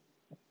Christianity.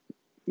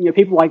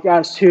 People like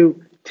us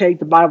who take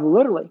the Bible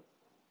literally.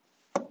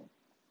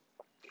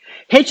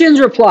 Hitchens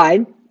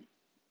replied,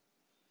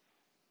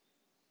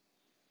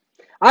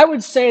 I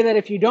would say that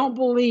if you don't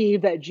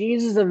believe that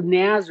Jesus of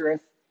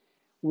Nazareth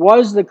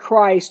was the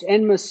Christ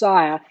and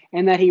Messiah,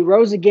 and that he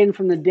rose again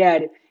from the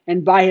dead,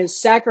 and by his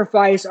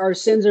sacrifice our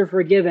sins are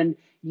forgiven,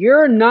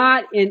 you're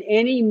not in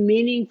any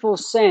meaningful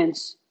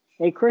sense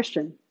a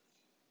Christian.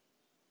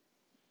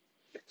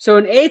 So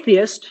an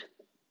atheist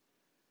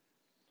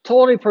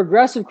told a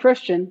progressive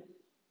Christian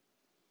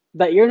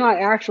that you're not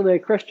actually a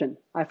Christian.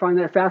 I find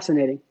that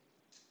fascinating.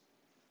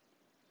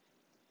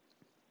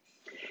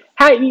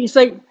 How you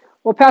say,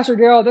 well, Pastor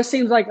Darrell, this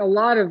seems like a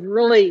lot of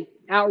really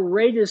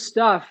outrageous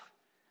stuff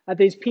that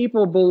these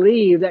people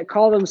believe that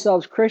call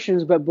themselves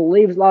Christians but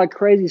believe a lot of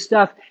crazy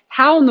stuff.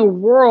 How in the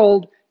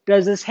world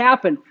does this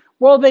happen?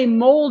 Well, they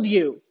mold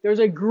you. There's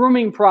a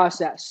grooming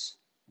process.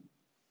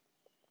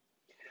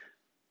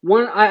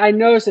 One, I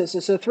noticed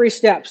this. So 3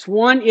 steps.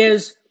 One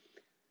is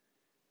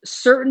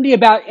certainty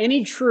about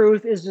any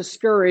truth is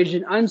discouraged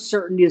and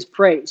uncertainty is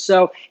praised.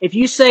 So if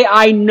you say,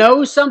 I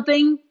know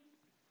something,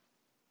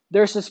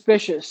 they're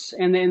suspicious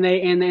and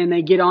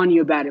they get on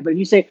you about it. But if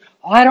you say,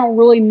 I don't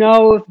really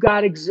know if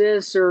God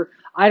exists, or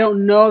I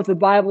don't know if the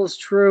Bible is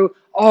true,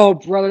 oh,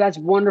 brother, that's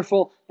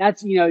wonderful.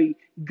 That's,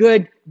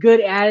 good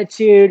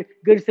attitude,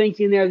 good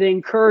thinking there. They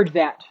encourage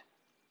that.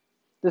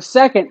 The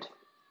second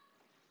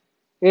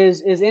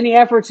is any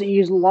efforts that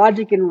use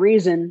logic and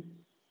reason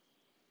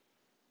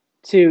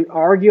to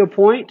argue a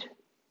point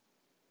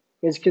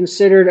is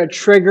considered a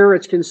trigger.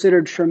 It's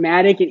considered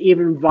traumatic and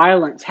even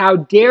violence. How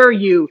dare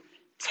you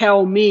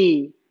tell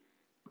me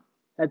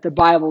that the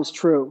Bible is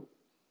true?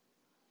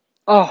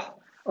 Oh,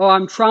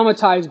 I'm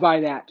traumatized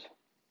by that.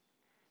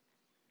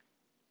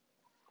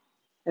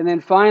 And then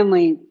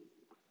finally,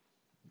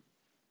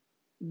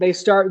 they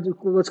start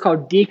what's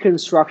called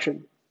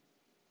deconstruction.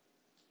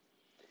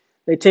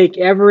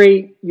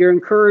 You're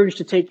encouraged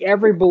to take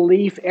every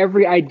belief,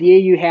 every idea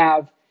you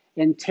have,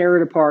 and tear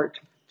it apart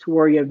to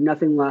where you have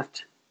nothing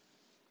left.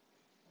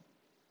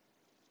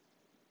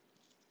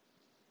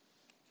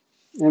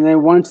 And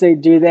then once they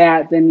do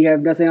that, then you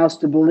have nothing else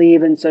to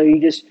believe. And so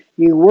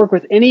you work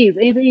with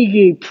anything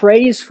you get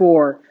praise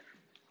for.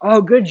 Oh,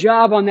 good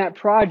job on that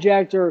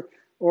project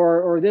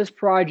or this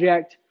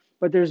project.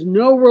 But there's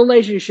no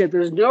relationship.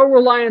 There's no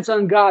reliance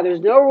on God.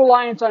 There's no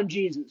reliance on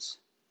Jesus.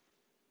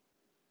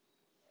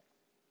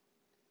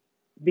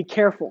 Be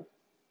careful.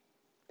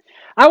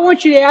 I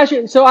want you to ask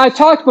you, so I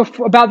talked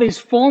before about these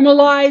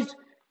formalized,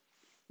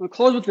 I'm going to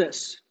close with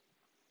this.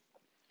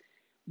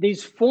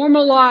 These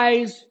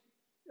formalized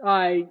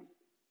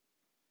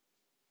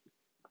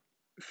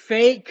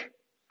fake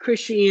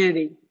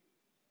Christianity.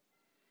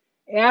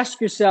 Ask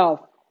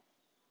yourself,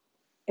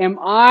 am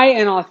I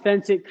an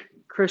authentic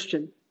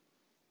Christian?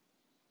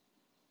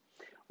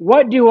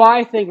 What do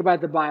I think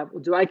about the Bible?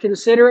 Do I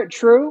consider it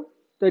true?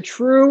 The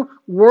true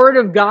Word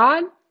of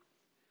God?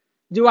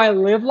 Do I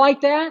live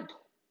like that?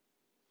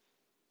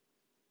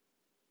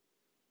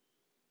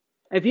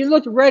 If you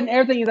read and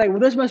everything, you're like, well,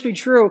 this must be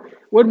true.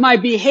 Would my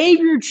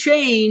behavior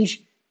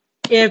change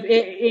if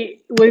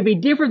would it be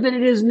different than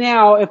it is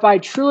now if I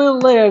truly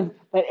lived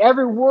that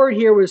every word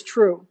here was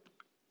true?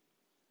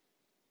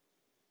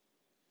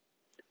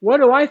 What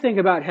do I think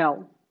about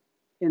hell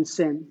and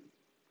sin?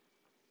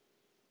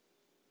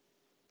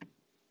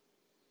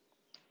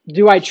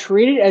 Do I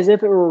treat it as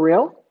if it were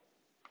real?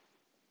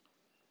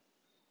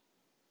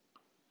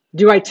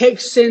 Do I take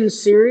sin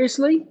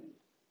seriously?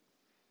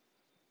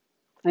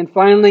 And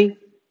finally,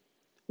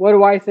 what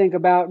do I think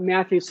about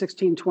Matthew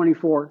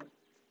 16:24?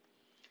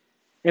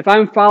 If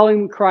I'm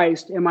following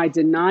Christ, am I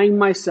denying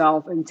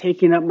myself and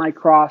taking up my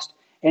cross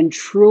and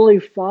truly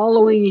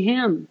following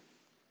Him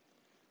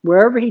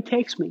wherever He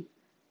takes me?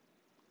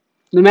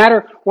 No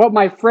matter what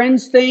my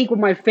friends think, what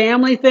my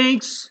family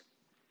thinks,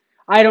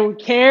 I don't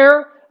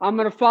care. I'm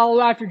going to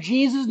follow after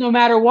Jesus no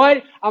matter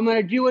what. I'm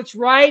going to do what's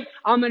right.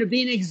 I'm going to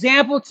be an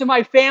example to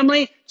my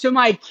family, to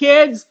my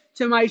kids,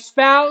 to my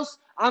spouse.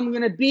 I'm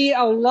going to be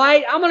a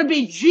light. I'm going to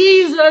be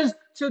Jesus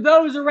to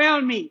those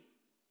around me.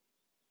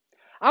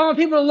 I want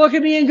people to look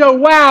at me and go,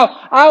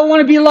 wow, I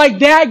want to be like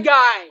that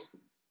guy.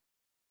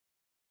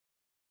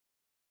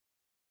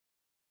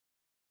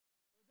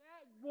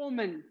 That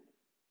woman.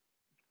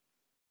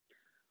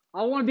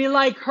 I want to be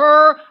like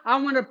her.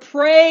 I want to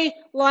pray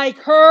like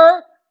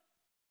her.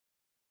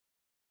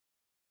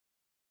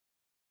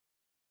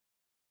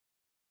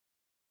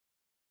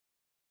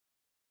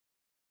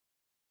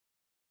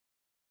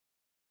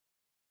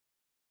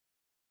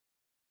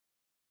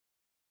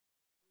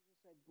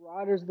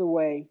 Broad is the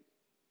way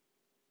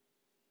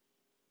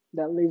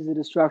that leads to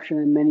destruction,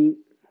 and many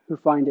who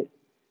find it.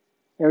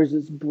 There's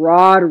this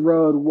broad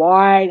road,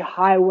 wide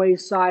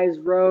highway-sized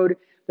road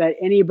that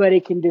anybody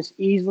can just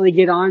easily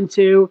get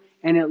onto,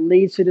 and it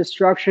leads to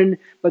destruction.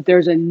 But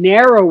there's a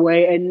narrow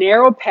way, a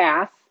narrow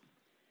path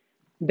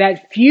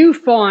that few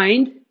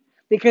find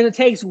because it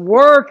takes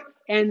work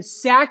and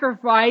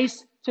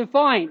sacrifice to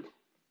find.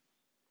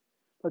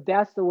 But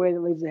that's the way that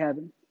leads to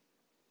heaven.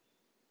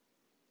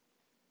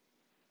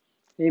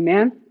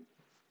 Amen?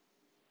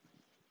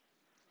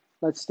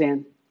 Let's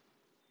stand.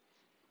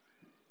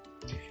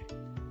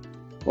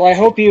 Well, I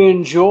hope you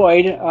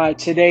enjoyed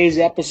today's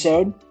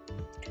episode.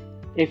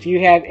 If you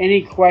have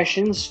any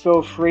questions,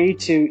 feel free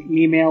to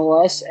email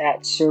us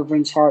at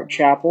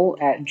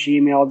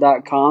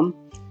servantsheartchapel@gmail.com.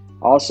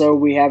 Also,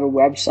 we have a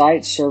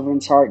website,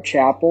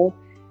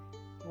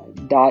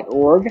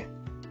 servantsheartchapel.org.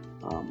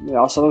 We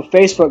also have a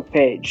Facebook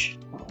page,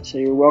 so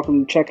you're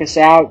welcome to check us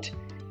out.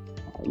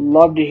 I'd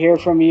love to hear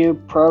from you,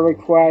 prayer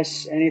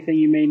requests, anything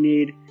you may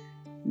need.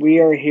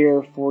 We are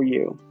here for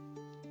you.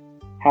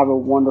 Have a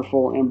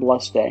wonderful and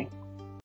blessed day.